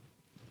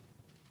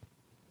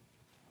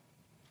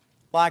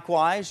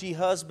 Likewise, ye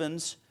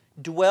husbands,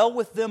 dwell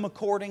with them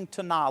according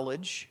to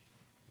knowledge,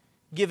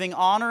 giving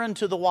honor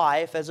unto the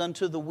wife as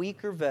unto the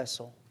weaker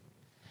vessel,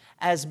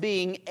 as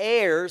being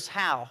heirs,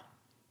 how?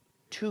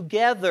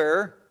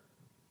 Together.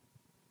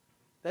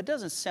 That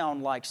doesn't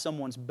sound like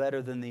someone's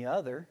better than the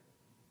other.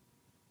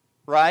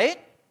 Right?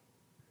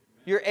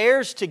 You're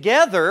heirs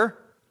together,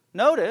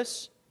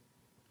 notice,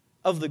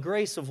 of the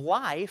grace of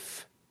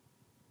life.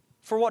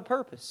 For what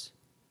purpose?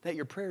 That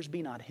your prayers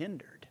be not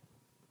hindered.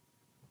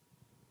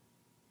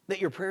 That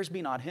your prayers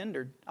be not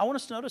hindered. I want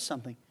us to notice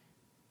something.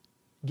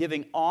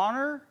 Giving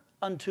honor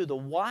unto the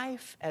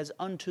wife as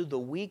unto the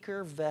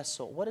weaker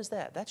vessel. What is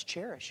that? That's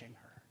cherishing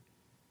her.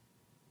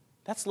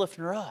 That's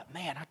lifting her up.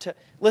 Man,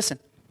 listen,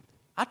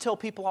 I tell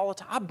people all the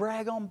time, I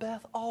brag on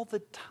Beth all the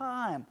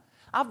time.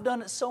 I've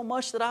done it so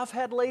much that I've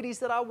had ladies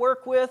that I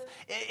work with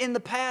in the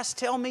past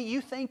tell me,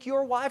 you think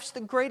your wife's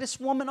the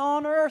greatest woman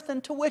on earth?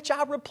 And to which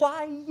I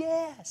reply,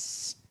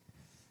 yes.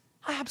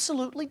 I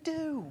absolutely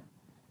do.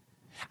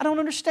 I don't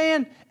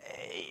understand.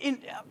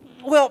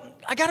 Well,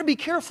 I got to be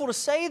careful to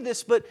say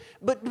this, but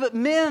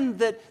men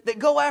that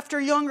go after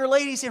younger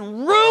ladies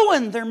and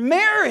ruin their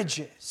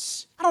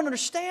marriages, I don't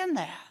understand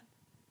that.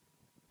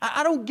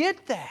 I don't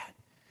get that.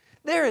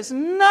 There is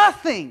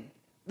nothing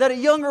that a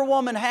younger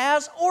woman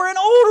has or an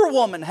older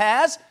woman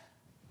has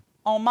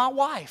on my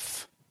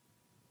wife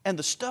and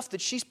the stuff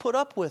that she's put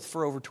up with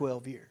for over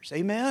 12 years.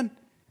 Amen?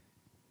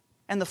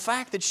 And the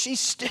fact that she's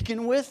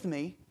sticking with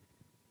me,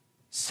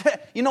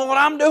 you know what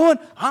I'm doing?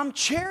 I'm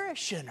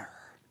cherishing her.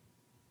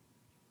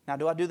 Now,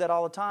 do I do that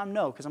all the time?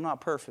 No, because I'm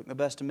not perfect. The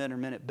best of men are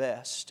men at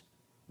best.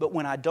 But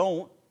when I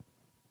don't,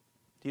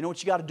 do you know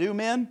what you got to do,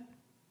 men?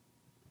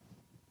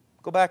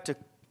 Go back to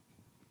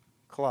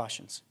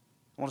Colossians.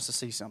 I want us to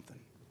see something.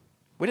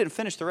 We didn't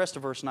finish the rest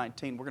of verse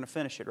 19. We're going to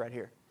finish it right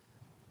here.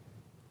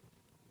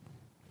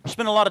 We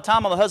spend a lot of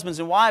time on the husbands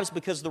and wives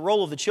because the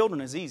role of the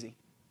children is easy.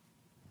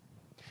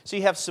 So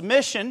you have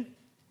submission,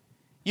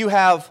 you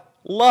have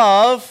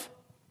love,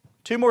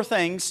 two more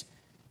things.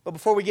 But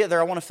before we get there,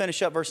 I want to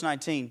finish up verse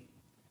 19.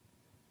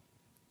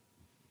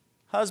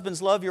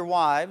 Husbands, love your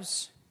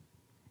wives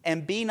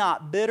and be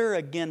not bitter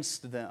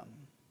against them.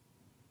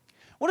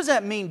 What does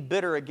that mean,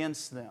 bitter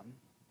against them?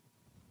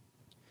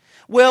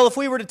 Well, if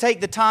we were to take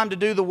the time to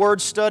do the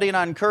word study, and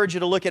I encourage you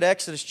to look at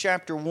Exodus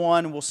chapter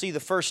 1, we'll see the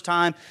first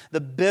time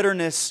the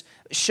bitterness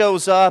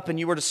shows up, and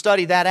you were to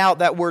study that out,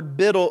 that word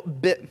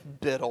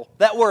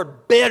that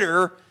word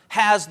bitter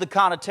has the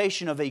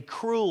connotation of a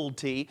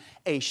cruelty,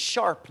 a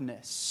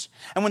sharpness.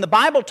 And when the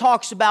Bible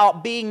talks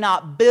about being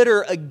not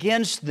bitter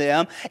against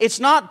them, it's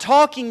not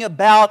talking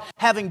about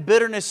having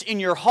bitterness in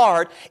your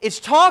heart. It's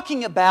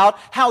talking about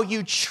how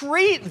you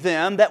treat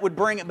them that would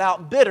bring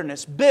about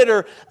bitterness,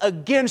 bitter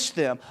against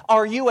them.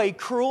 Are you a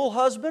cruel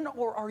husband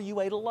or are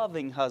you a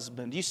loving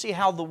husband? Do you see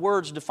how the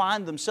words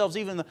define themselves?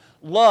 Even the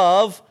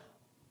love,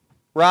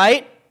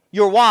 right?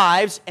 Your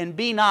wives, and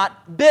be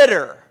not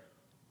bitter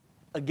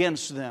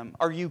against them.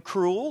 Are you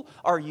cruel?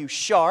 Are you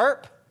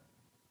sharp?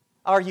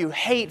 Are you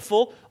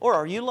hateful? Or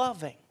are you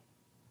loving?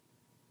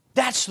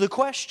 That's the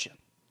question.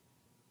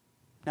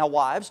 Now,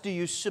 wives, do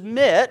you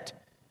submit?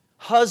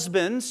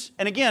 Husbands,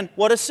 and again,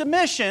 what is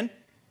submission?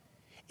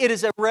 It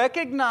is a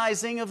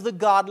recognizing of the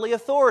godly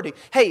authority.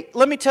 Hey,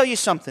 let me tell you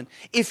something.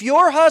 If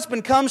your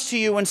husband comes to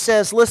you and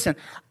says, listen,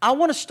 I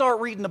want to start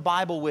reading the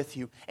Bible with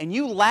you, and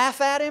you laugh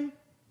at him,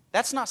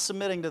 that's not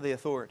submitting to the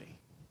authority.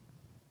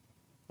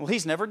 Well,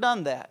 he's never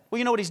done that. Well,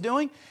 you know what he's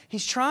doing?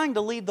 He's trying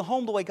to lead the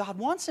home the way God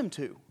wants him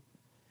to.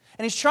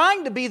 And he's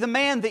trying to be the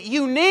man that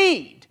you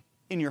need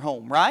in your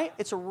home, right?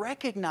 It's a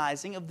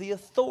recognizing of the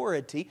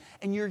authority,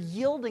 and you're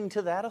yielding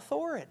to that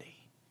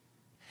authority.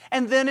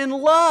 And then in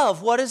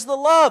love, what is the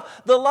love?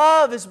 The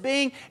love is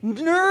being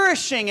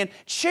nourishing and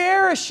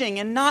cherishing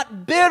and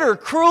not bitter,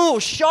 cruel,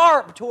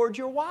 sharp toward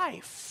your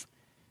wife.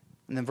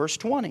 And then verse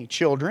 20,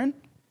 children,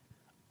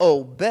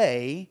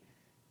 obey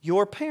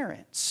your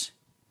parents.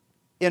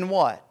 In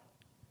what?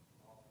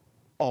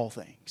 All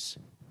things.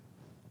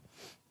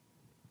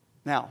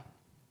 Now,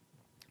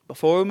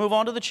 before we move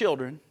on to the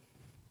children,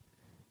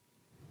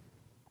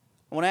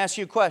 I want to ask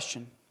you a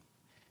question.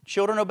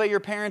 Children, obey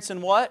your parents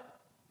in what?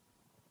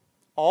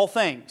 All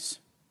things.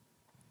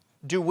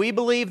 Do we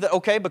believe that,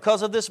 okay,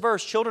 because of this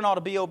verse, children ought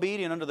to be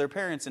obedient unto their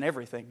parents in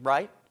everything,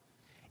 right?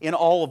 In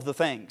all of the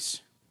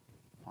things.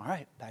 All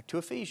right, back to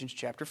Ephesians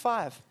chapter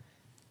 5.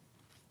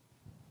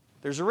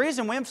 There's a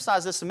reason we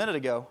emphasized this a minute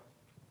ago.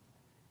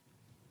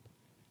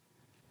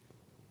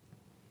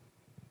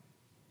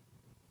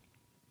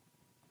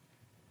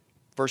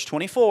 Verse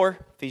 24,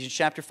 Ephesians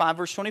chapter 5,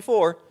 verse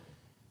 24.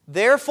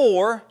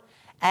 Therefore,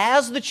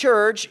 as the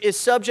church is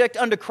subject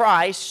unto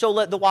Christ, so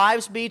let the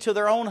wives be to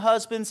their own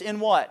husbands in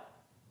what?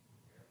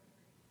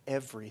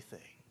 Everything.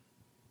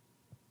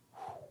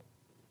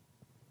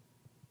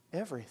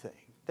 Everything.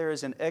 There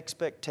is an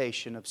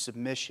expectation of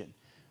submission.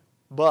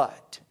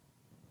 But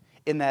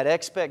in that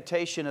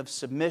expectation of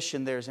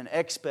submission, there's an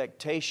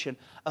expectation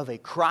of a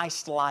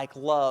Christ-like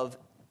love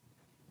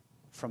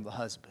from the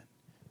husband.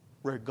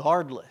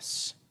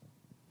 Regardless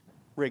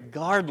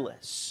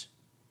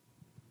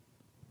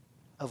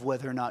of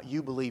whether or not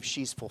you believe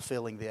she's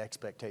fulfilling the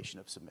expectation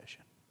of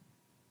submission.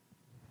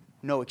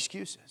 No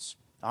excuses.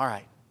 All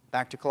right,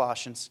 back to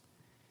Colossians.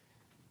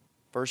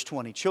 Verse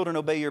 20, children,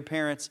 obey your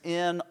parents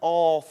in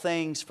all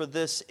things, for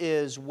this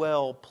is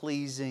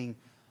well-pleasing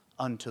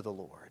unto the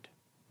Lord.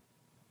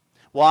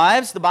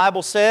 Wives, the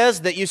Bible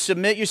says that you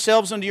submit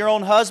yourselves unto your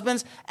own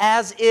husbands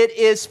as it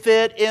is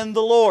fit in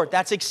the Lord.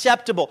 That's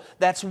acceptable.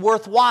 That's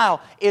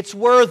worthwhile. It's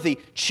worthy.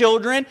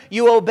 Children,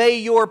 you obey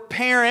your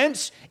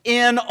parents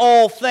in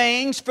all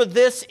things, for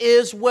this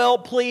is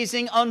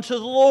well-pleasing unto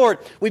the Lord.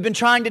 We've been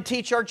trying to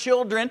teach our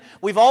children.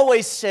 We've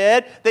always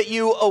said that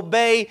you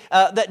obey,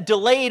 that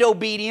delayed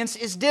obedience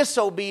is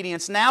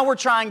disobedience. Now we're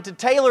trying to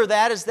tailor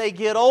that as they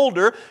get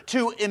older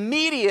to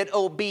immediate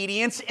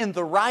obedience in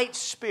the right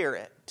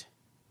spirit.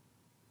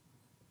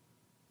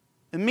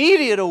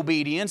 Immediate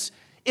obedience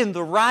in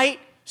the right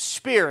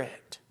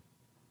spirit.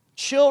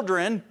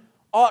 Children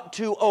ought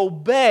to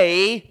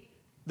obey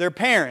their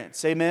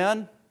parents.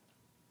 Amen?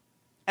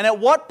 And at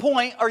what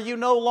point are you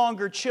no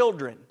longer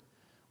children?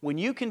 When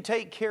you can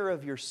take care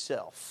of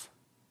yourself.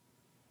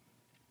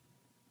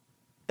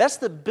 That's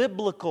the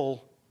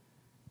biblical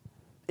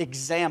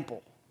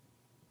example.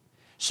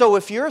 So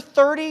if you're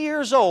 30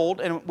 years old,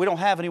 and we don't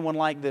have anyone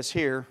like this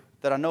here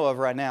that I know of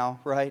right now,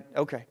 right?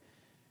 Okay.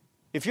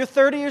 If you're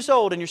 30 years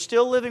old and you're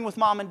still living with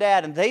mom and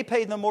dad and they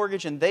pay the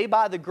mortgage and they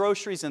buy the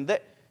groceries and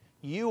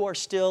you are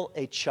still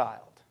a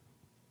child.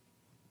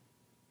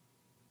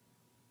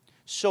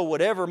 So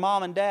whatever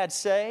mom and dad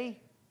say,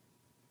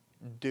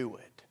 do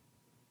it.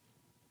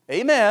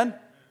 Amen.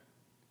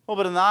 Well,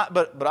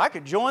 but I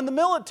could join the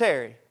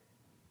military.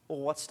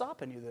 Well, what's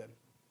stopping you then?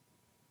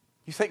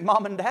 You think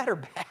mom and dad are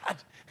bad?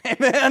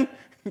 Amen.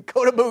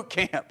 Go to boot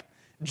camp.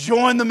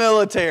 Join the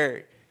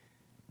military.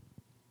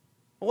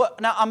 Well,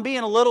 now, I'm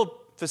being a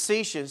little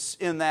facetious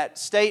in that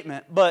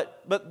statement,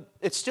 but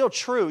it's still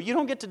true. You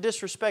don't get to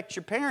disrespect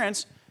your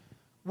parents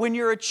when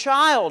you're a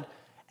child.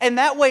 And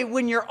that way,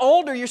 when you're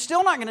older, you're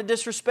still not going to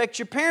disrespect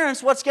your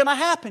parents. What's going to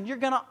happen? You're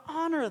going to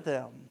honor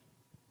them.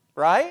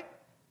 Right?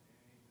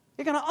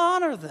 You're going to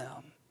honor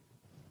them.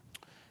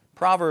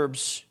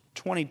 Proverbs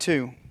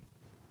 22.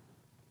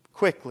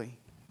 Quickly.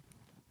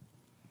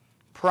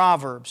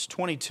 Proverbs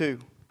 22.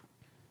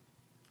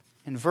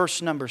 In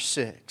verse number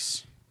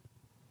 6.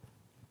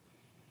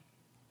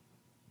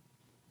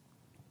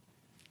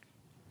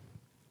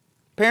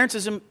 Parents,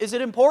 is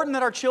it important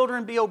that our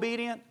children be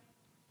obedient?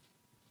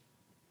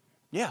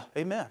 Yeah,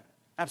 amen.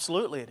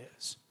 Absolutely it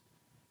is.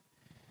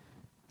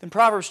 Then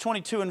Proverbs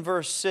 22 and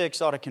verse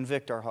 6 ought to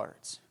convict our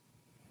hearts.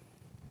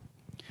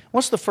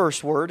 What's the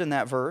first word in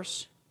that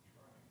verse?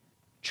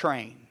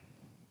 Train.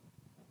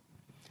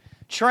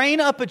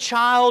 Train up a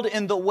child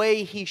in the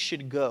way he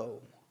should go.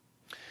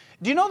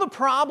 Do you know the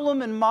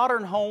problem in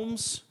modern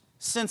homes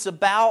since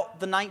about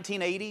the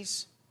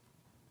 1980s?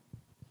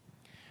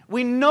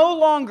 We no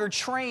longer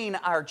train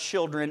our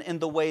children in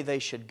the way they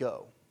should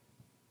go.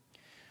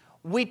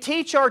 We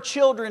teach our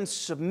children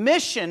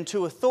submission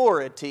to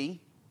authority,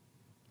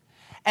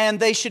 and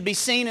they should be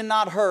seen and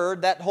not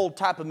heard, that whole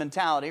type of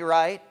mentality,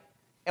 right?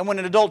 And when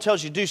an adult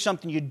tells you to do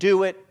something, you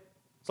do it.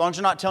 As long as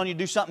they're not telling you to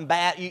do something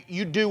bad,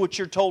 you do what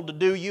you're told to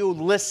do. You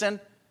listen.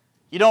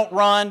 You don't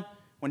run.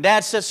 When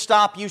Dad says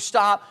stop, you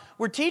stop.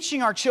 We're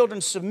teaching our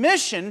children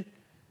submission,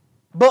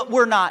 but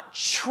we're not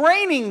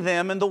training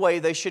them in the way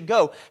they should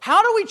go.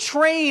 How do we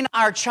train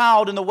our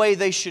child in the way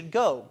they should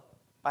go?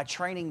 By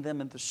training them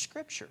in the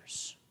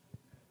Scriptures.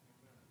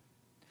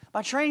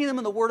 By training them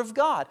in the Word of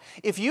God.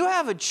 If you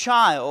have a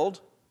child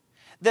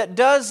that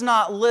does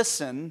not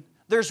listen,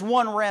 there's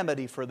one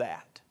remedy for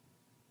that.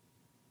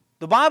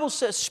 The Bible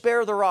says,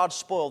 spare the rod,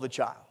 spoil the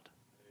child.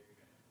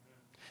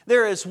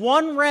 There is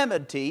one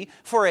remedy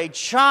for a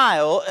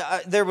child.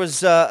 There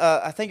was,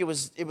 I think it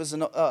was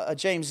a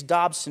James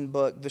Dobson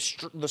book,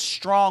 The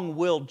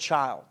Strong-Willed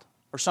Child,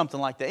 or something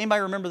like that.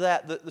 Anybody remember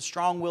that, the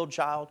Strong-Willed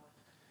Child?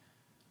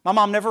 My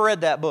mom never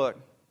read that book.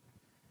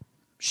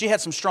 She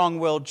had some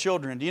strong-willed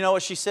children. Do you know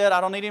what she said?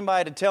 I don't need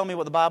anybody to tell me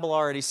what the Bible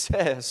already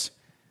says.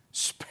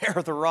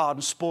 Spare the rod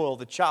and spoil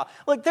the child.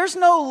 Look, there's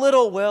no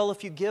little, well,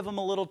 if you give them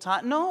a little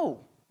time.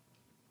 No.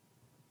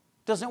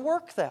 It doesn't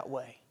work that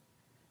way.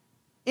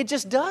 It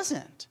just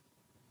doesn't.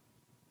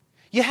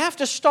 You have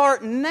to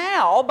start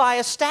now by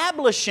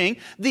establishing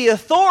the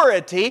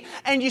authority,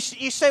 and you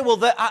say, well,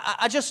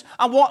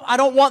 I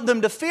don't want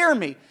them to fear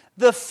me.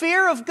 The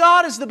fear of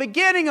God is the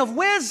beginning of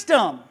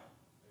wisdom.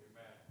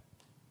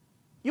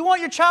 You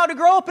want your child to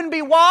grow up and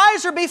be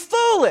wise or be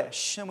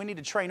foolish? And we need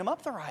to train them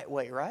up the right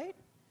way, right?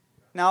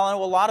 Now, I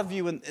know a lot of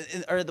you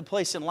are at the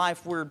place in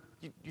life where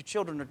your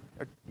children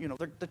are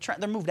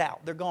they're moved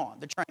out. They're gone.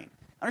 They're trained.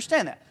 I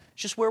understand that.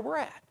 It's just where we're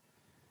at.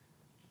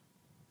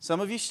 Some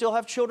of you still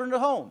have children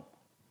at home.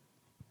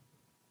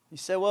 You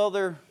say, well,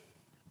 they're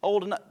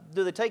old enough.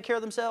 Do they take care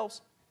of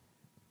themselves?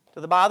 Do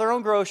they buy their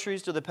own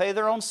groceries? Do they pay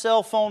their own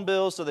cell phone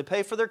bills? Do they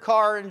pay for their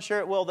car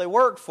insurance? Well, they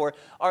work for it.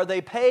 Are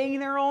they paying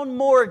their own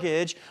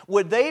mortgage?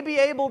 Would they be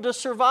able to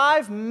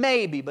survive?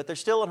 Maybe, but they're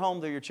still at home.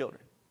 They're your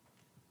children.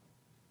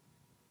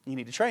 You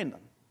need to train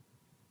them.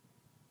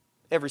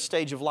 Every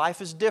stage of life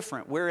is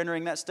different. We're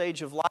entering that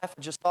stage of life. I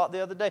just thought the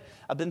other day,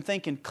 I've been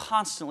thinking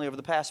constantly over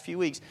the past few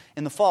weeks.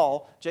 In the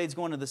fall, Jade's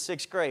going to the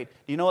 6th grade.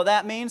 Do you know what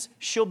that means?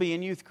 She'll be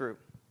in youth group.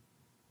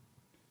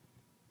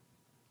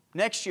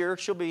 Next year,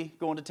 she'll be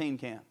going to teen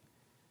camp.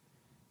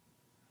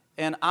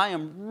 And I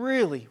am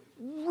really,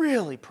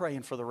 really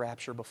praying for the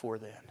rapture before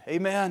then.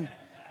 Amen?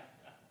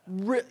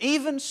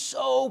 Even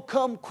so,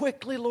 come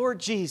quickly, Lord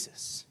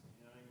Jesus.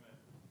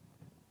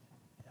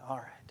 All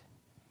right.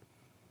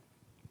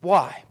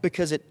 Why?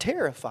 Because it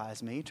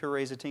terrifies me to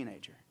raise a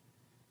teenager.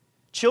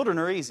 Children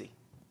are easy.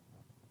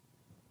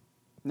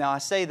 Now, I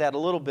say that a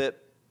little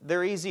bit.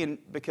 They're easy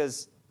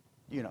because,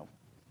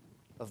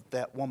 of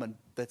that woman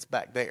that's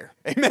back there.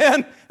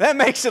 Amen? That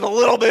makes it a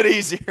little bit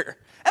easier.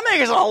 That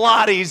makes it a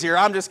lot easier.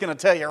 I'm just going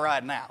to tell you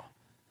right now.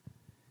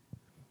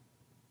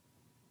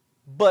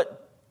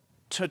 But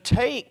to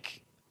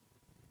take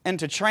and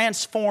to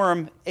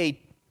transform a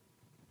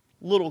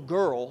little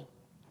girl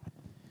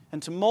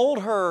and to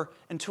mold her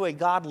into a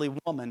godly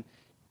woman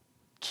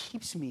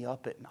keeps me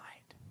up at night.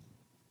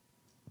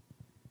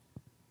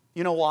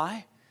 You know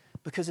why?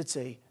 Because it's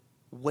a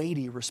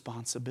weighty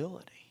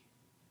responsibility.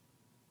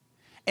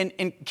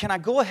 And can I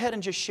go ahead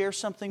and just share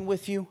something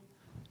with you?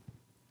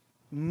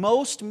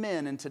 Most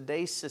men in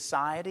today's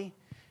society,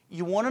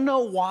 you want to know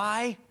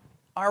why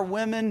our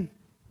women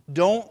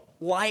don't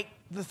like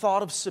the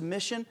thought of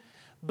submission?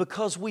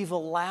 Because we've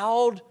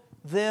allowed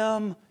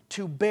them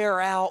to bear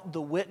out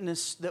the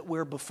witness that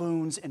we're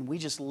buffoons and we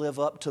just live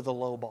up to the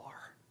low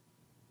bar.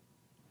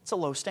 It's a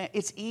low standard.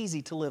 It's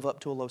easy to live up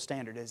to a low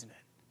standard, isn't it?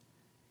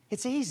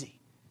 It's easy.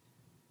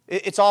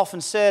 It's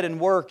often said in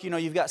work,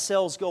 you've got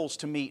sales goals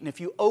to meet, and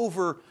if you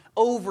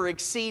over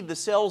exceed the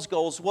sales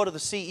goals, what do the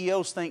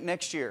CEOs think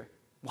next year?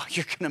 Well,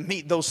 you're going to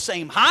meet those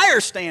same higher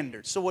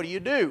standards. So what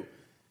do?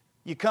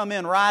 You come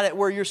in right at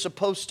where you're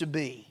supposed to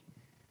be,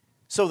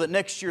 so that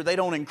next year they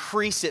don't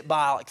increase it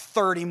by like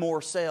 30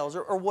 more sales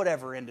or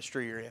whatever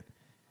industry you're in.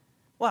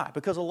 Why?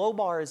 Because a low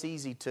bar is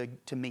easy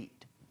to meet.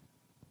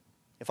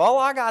 If all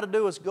I got to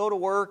do is go to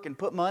work and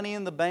put money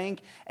in the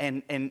bank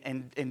and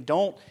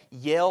don't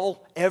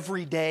yell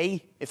every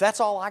day, if that's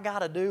all I got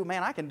to do,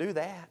 man, I can do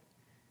that.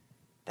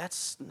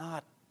 That's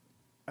not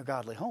a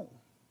godly home.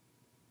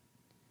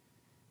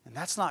 And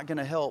that's not going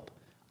to help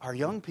our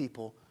young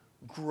people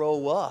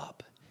grow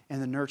up in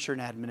the nurture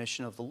and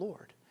admonition of the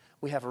Lord.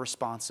 We have a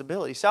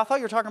responsibility. So I thought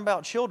you were talking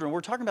about children.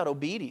 We're talking about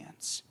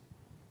obedience.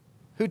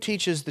 Who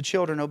teaches the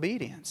children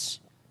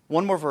obedience?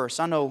 One more verse.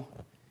 I know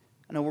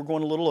we're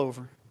going a little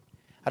over.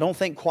 I don't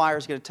think choir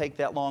is going to take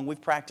that long. We've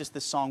practiced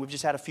this song. We've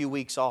just had a few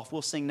weeks off.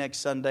 We'll sing next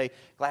Sunday,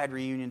 Glad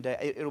Reunion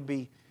Day. It'll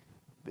be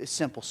a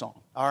simple song,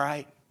 all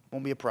right?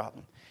 Won't be a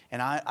problem. And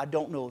I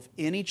don't know if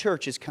any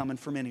church is coming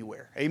from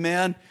anywhere.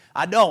 Amen?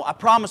 I don't. I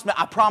promise,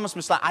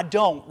 Miss Lyon, I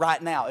don't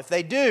right now. If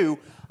they do,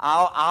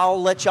 I'll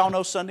let y'all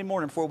know Sunday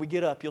morning before we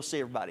get up. You'll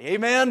see everybody.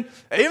 Amen?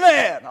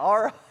 Amen.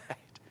 All right.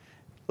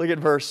 Look at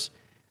verse.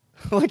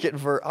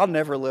 I'll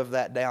never live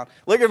that down.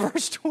 Look at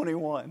verse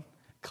 21.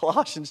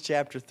 Colossians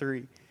chapter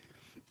 3.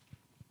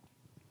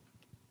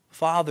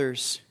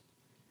 Fathers,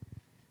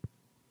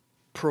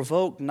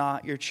 provoke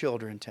not your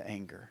children to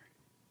anger.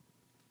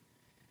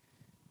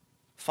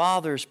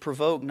 Fathers,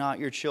 provoke not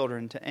your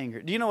children to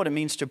anger. Do you know what it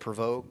means to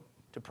provoke,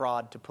 to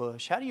prod, to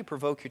push? How do you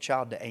provoke your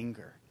child to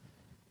anger?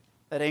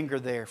 That anger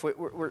there. If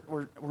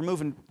we're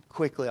moving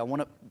quickly.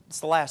 It's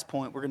the last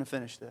point. We're going to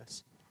finish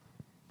this.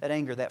 That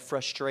anger, that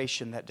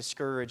frustration, that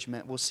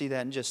discouragement. We'll see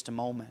that in just a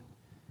moment.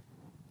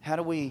 How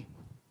do we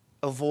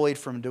avoid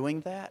from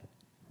doing that?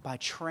 By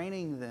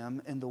training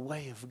them in the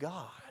way of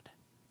God.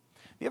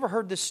 Have you ever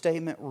heard this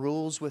statement,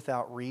 rules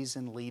without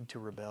reason lead to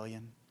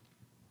rebellion?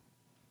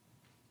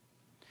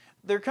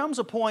 There comes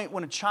a point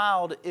when a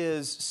child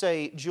is,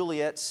 say,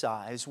 Juliet's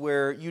size,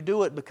 where you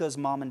do it because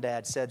mom and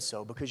dad said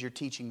so, because you're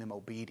teaching them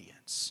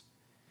obedience.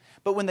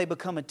 But when they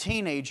become a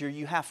teenager,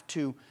 you have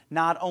to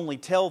not only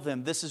tell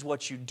them this is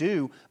what you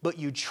do, but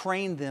you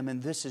train them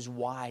and this is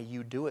why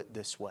you do it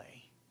this way.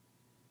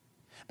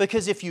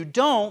 Because if you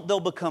don't, they'll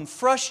become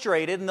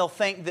frustrated and they'll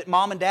think that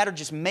mom and dad are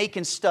just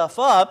making stuff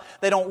up.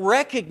 They don't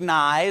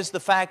recognize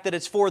the fact that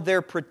it's for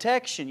their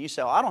protection. You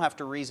say, I don't have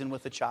to reason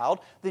with the child.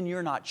 Then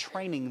you're not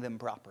training them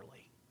properly.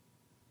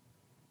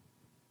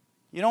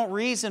 You don't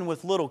reason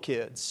with little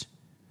kids.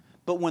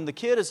 But when the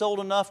kid is old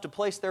enough to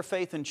place their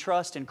faith and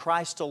trust in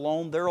Christ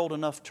alone, they're old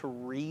enough to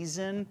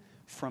reason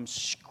from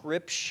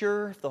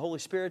Scripture. If the Holy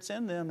Spirit's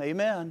in them,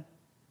 amen.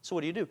 So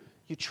what do?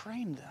 You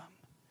train them.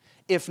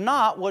 If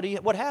not,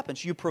 what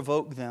happens? You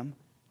provoke them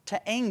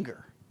to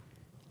anger,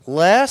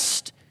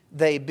 lest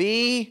they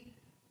be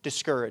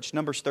discouraged.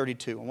 Numbers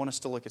 32. I want us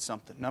to look at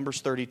something.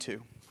 Numbers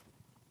 32.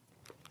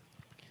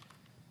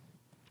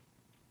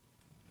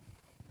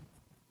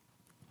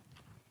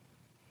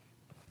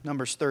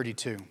 Numbers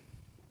 32.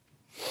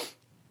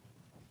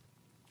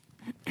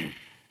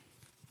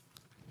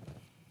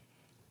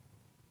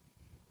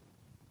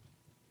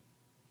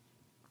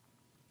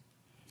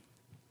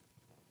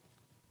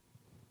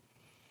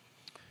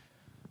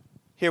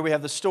 Here we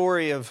have the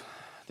story of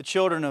the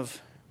children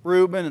of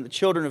Reuben and the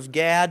children of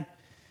Gad.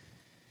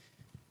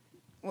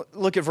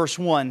 Look at verse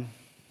 1.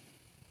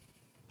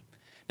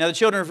 Now the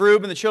children of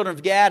Reuben and the children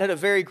of Gad had a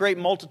very great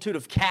multitude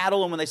of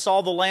cattle, and when they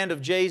saw the land of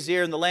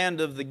Jazer and the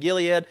land of the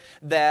Gilead,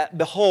 that,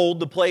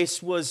 behold, the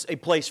place was a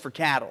place for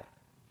cattle.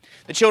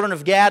 The children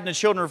of Gad and the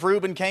children of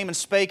Reuben came and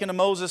spake unto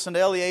Moses and to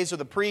Eleazar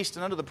the priest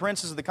and unto the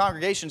princes of the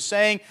congregation,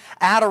 saying,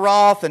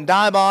 Adaroth and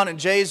Dibon and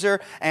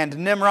Jazer and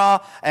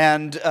Nimrah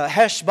and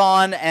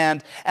Heshbon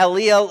and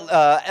Elilah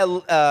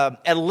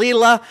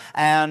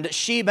and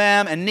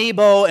Shebam and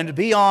Nebo and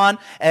Beon,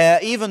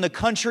 even the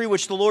country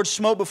which the Lord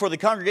smote before the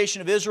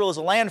congregation of Israel is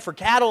a land for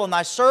cattle, and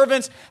thy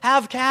servants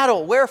have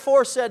cattle.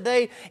 Wherefore, said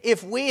they,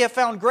 if we have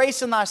found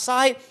grace in thy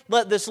sight,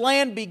 let this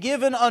land be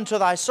given unto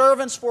thy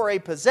servants for a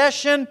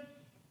possession,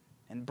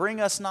 and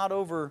bring us not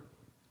over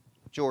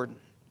Jordan.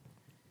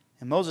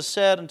 And Moses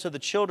said unto the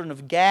children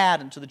of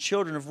Gad and to the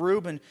children of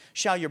Reuben,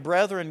 shall your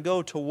brethren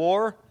go to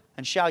war,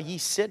 and shall ye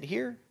sit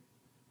here?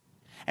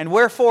 And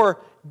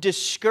wherefore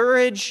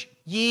discourage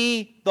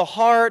ye the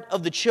heart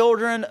of the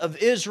children of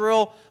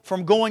Israel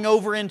from going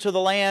over into the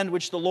land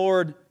which the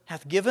Lord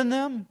hath given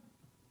them?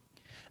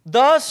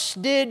 Thus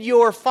did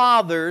your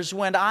fathers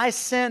when I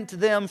sent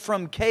them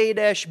from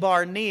Kadesh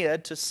Barnea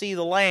to see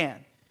the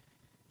land.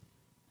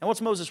 And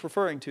what's Moses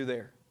referring to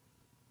there?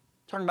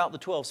 Talking about the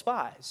 12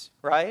 spies,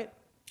 right?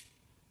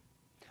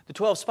 The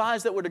 12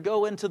 spies that were to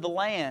go into the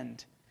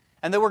land.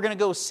 And they were going to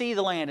go see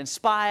the land and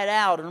spy it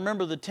out. And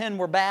remember, the 10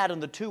 were bad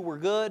and the 2 were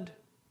good.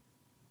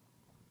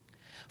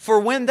 For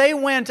when they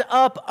went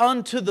up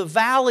unto the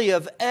valley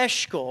of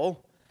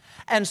Eshcol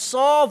and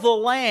saw the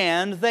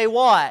land, they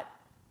what?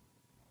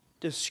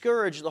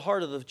 Discouraged the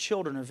heart of the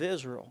children of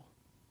Israel,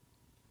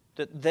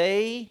 that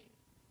they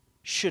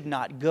should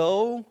not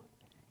go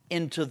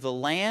into the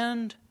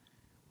land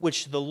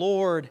which the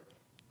Lord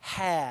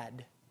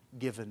had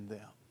given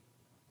them.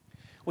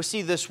 We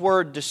see this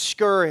word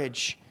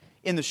discourage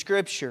in the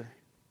Scripture.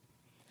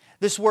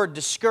 This word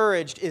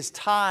discouraged is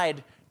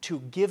tied to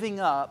giving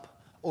up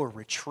or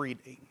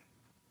retreating.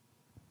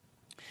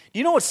 Do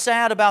you know what's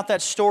sad about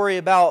that story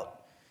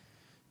about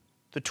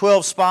the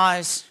 12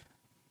 spies?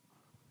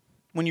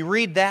 When you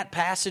read that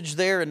passage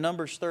there in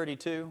Numbers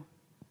 32,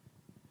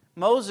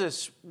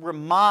 Moses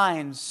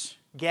reminds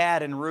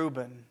Gad and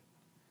Reuben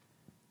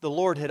the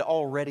Lord had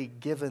already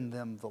given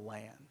them the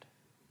land.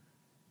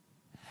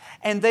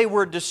 And they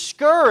were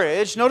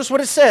discouraged. Notice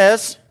what it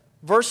says,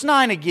 verse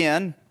 9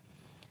 again.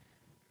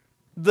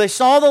 They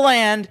saw the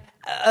land,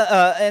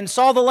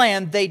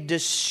 they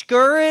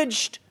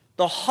discouraged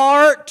the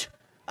heart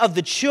of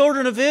the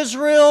children of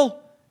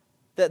Israel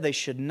that they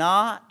should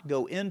not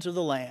go into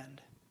the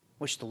land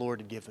which the Lord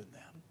had given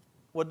them.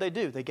 What did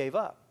they do? They gave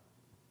up.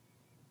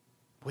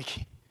 We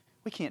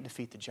can't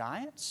defeat the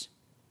giants.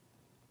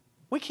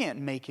 We can't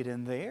make it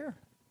in there.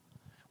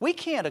 We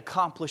can't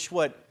accomplish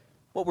what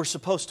we're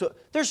supposed to.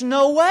 There's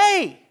no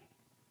way.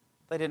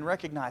 They didn't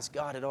recognize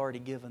God had already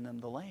given them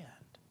the land.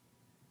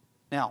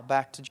 Now,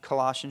 back to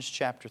Colossians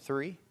chapter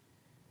 3,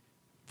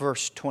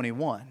 verse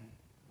 21.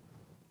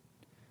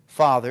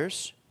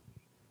 Fathers,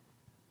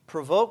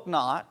 provoke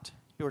not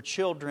your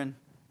children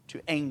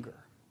to anger.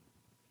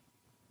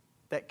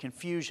 That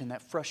confusion,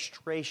 that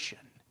frustration,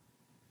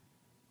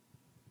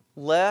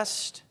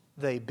 lest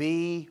they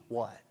be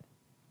what?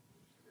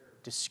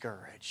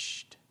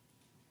 Discouraged.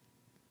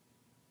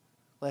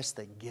 Lest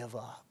they give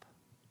up.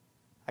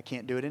 I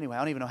can't do it anyway. I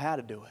don't even know how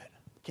to do it.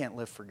 I can't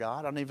live for God.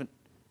 I don't even...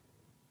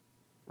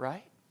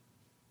 Right?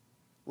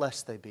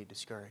 Lest they be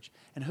discouraged.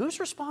 And whose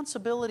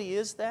responsibility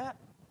is that?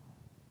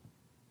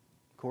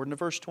 According to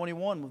verse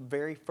 21, the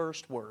very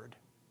first word.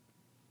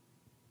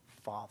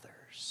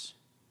 Fathers.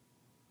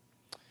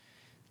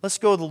 Let's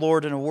go to the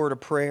Lord in a word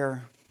of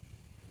prayer.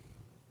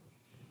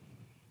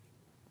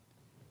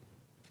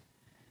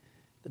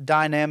 The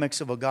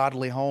dynamics of a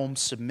godly home,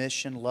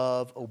 submission,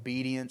 love,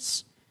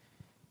 obedience.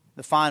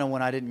 The final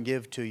one I didn't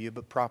give to you,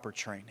 but proper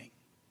training.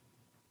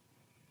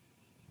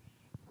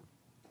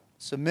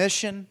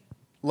 Submission,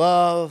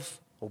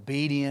 love,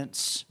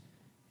 obedience,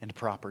 and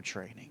proper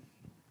training.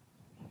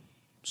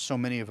 So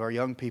many of our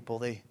young people,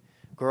 they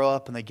grow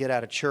up and they get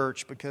out of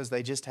church because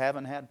they just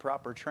haven't had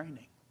proper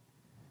training.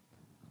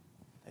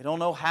 They don't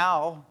know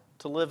how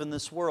to live in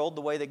this world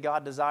the way that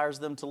God desires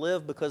them to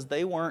live because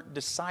they weren't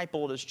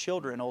discipled as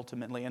children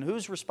ultimately. And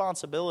whose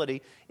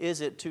responsibility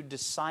is it to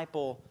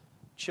disciple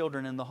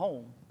children in the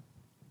home?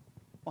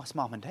 Well, it's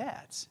mom and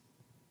dad's.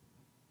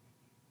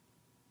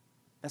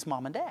 That's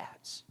mom and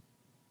dad's.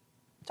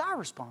 It's our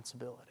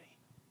responsibility.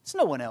 It's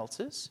no one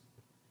else's.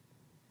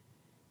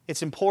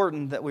 It's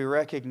important that we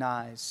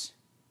recognize.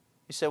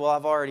 You say, well,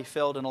 I've already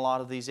failed in a lot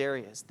of these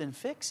areas. Then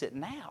fix it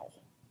now.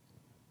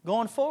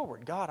 Going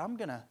forward, God, I'm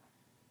going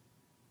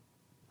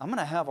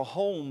to have a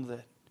home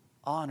that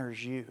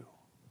honors you.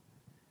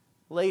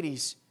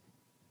 Ladies,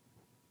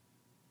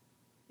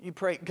 you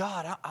pray,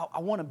 God, I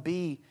want to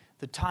be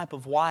the type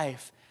of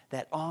wife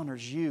that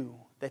honors you,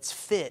 that's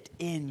fit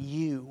in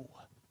you,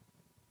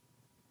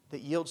 that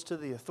yields to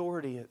the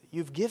authority that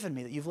you've given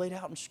me, that you've laid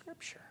out in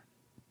Scripture.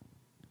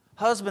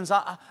 Husbands,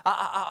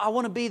 I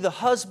want to be the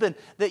husband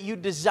that you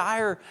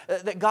desire,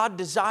 that God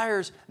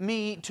desires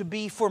me to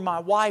be for my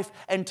wife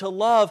and to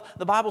love.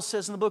 The Bible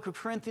says in the book of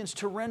Corinthians,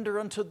 to render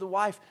unto the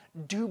wife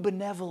due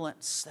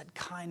benevolence, that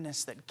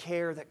kindness, that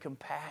care, that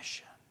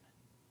compassion.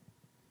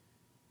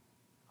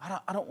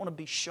 I don't want to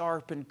be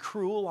sharp and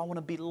cruel. I want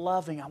to be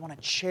loving. I want to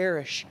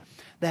cherish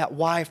that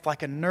wife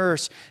like a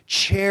nurse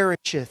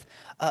cherisheth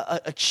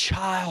a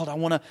child. I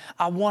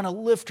want to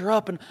lift her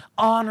up and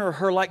honor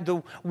her like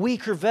the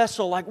weaker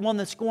vessel, like one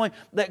that's going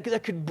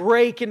that could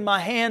break in my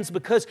hands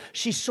because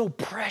she's so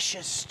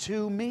precious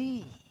to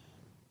me.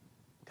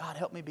 God,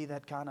 help me be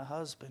that kind of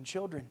husband.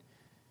 Children,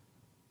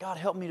 God,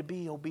 help me to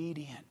be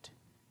obedient.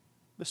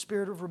 The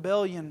spirit of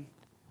rebellion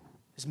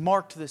has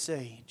marked this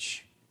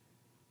age.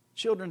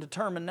 Children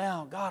determine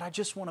now, God, I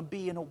just want to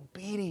be an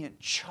obedient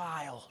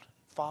child.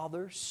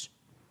 Fathers,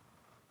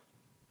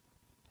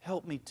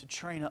 help me to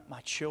train up my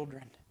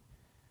children.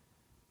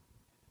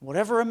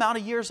 Whatever amount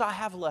of years I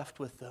have left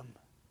with them,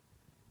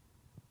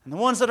 And the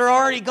ones that are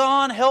already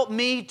gone, help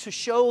me to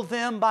show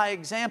them by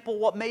example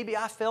what maybe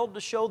I failed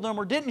to show them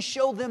or didn't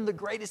show them the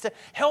greatest.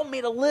 Help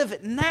me to live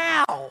it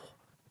now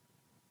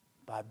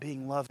by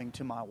being loving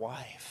to my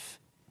wife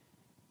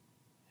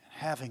and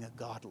having a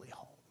godly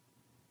home.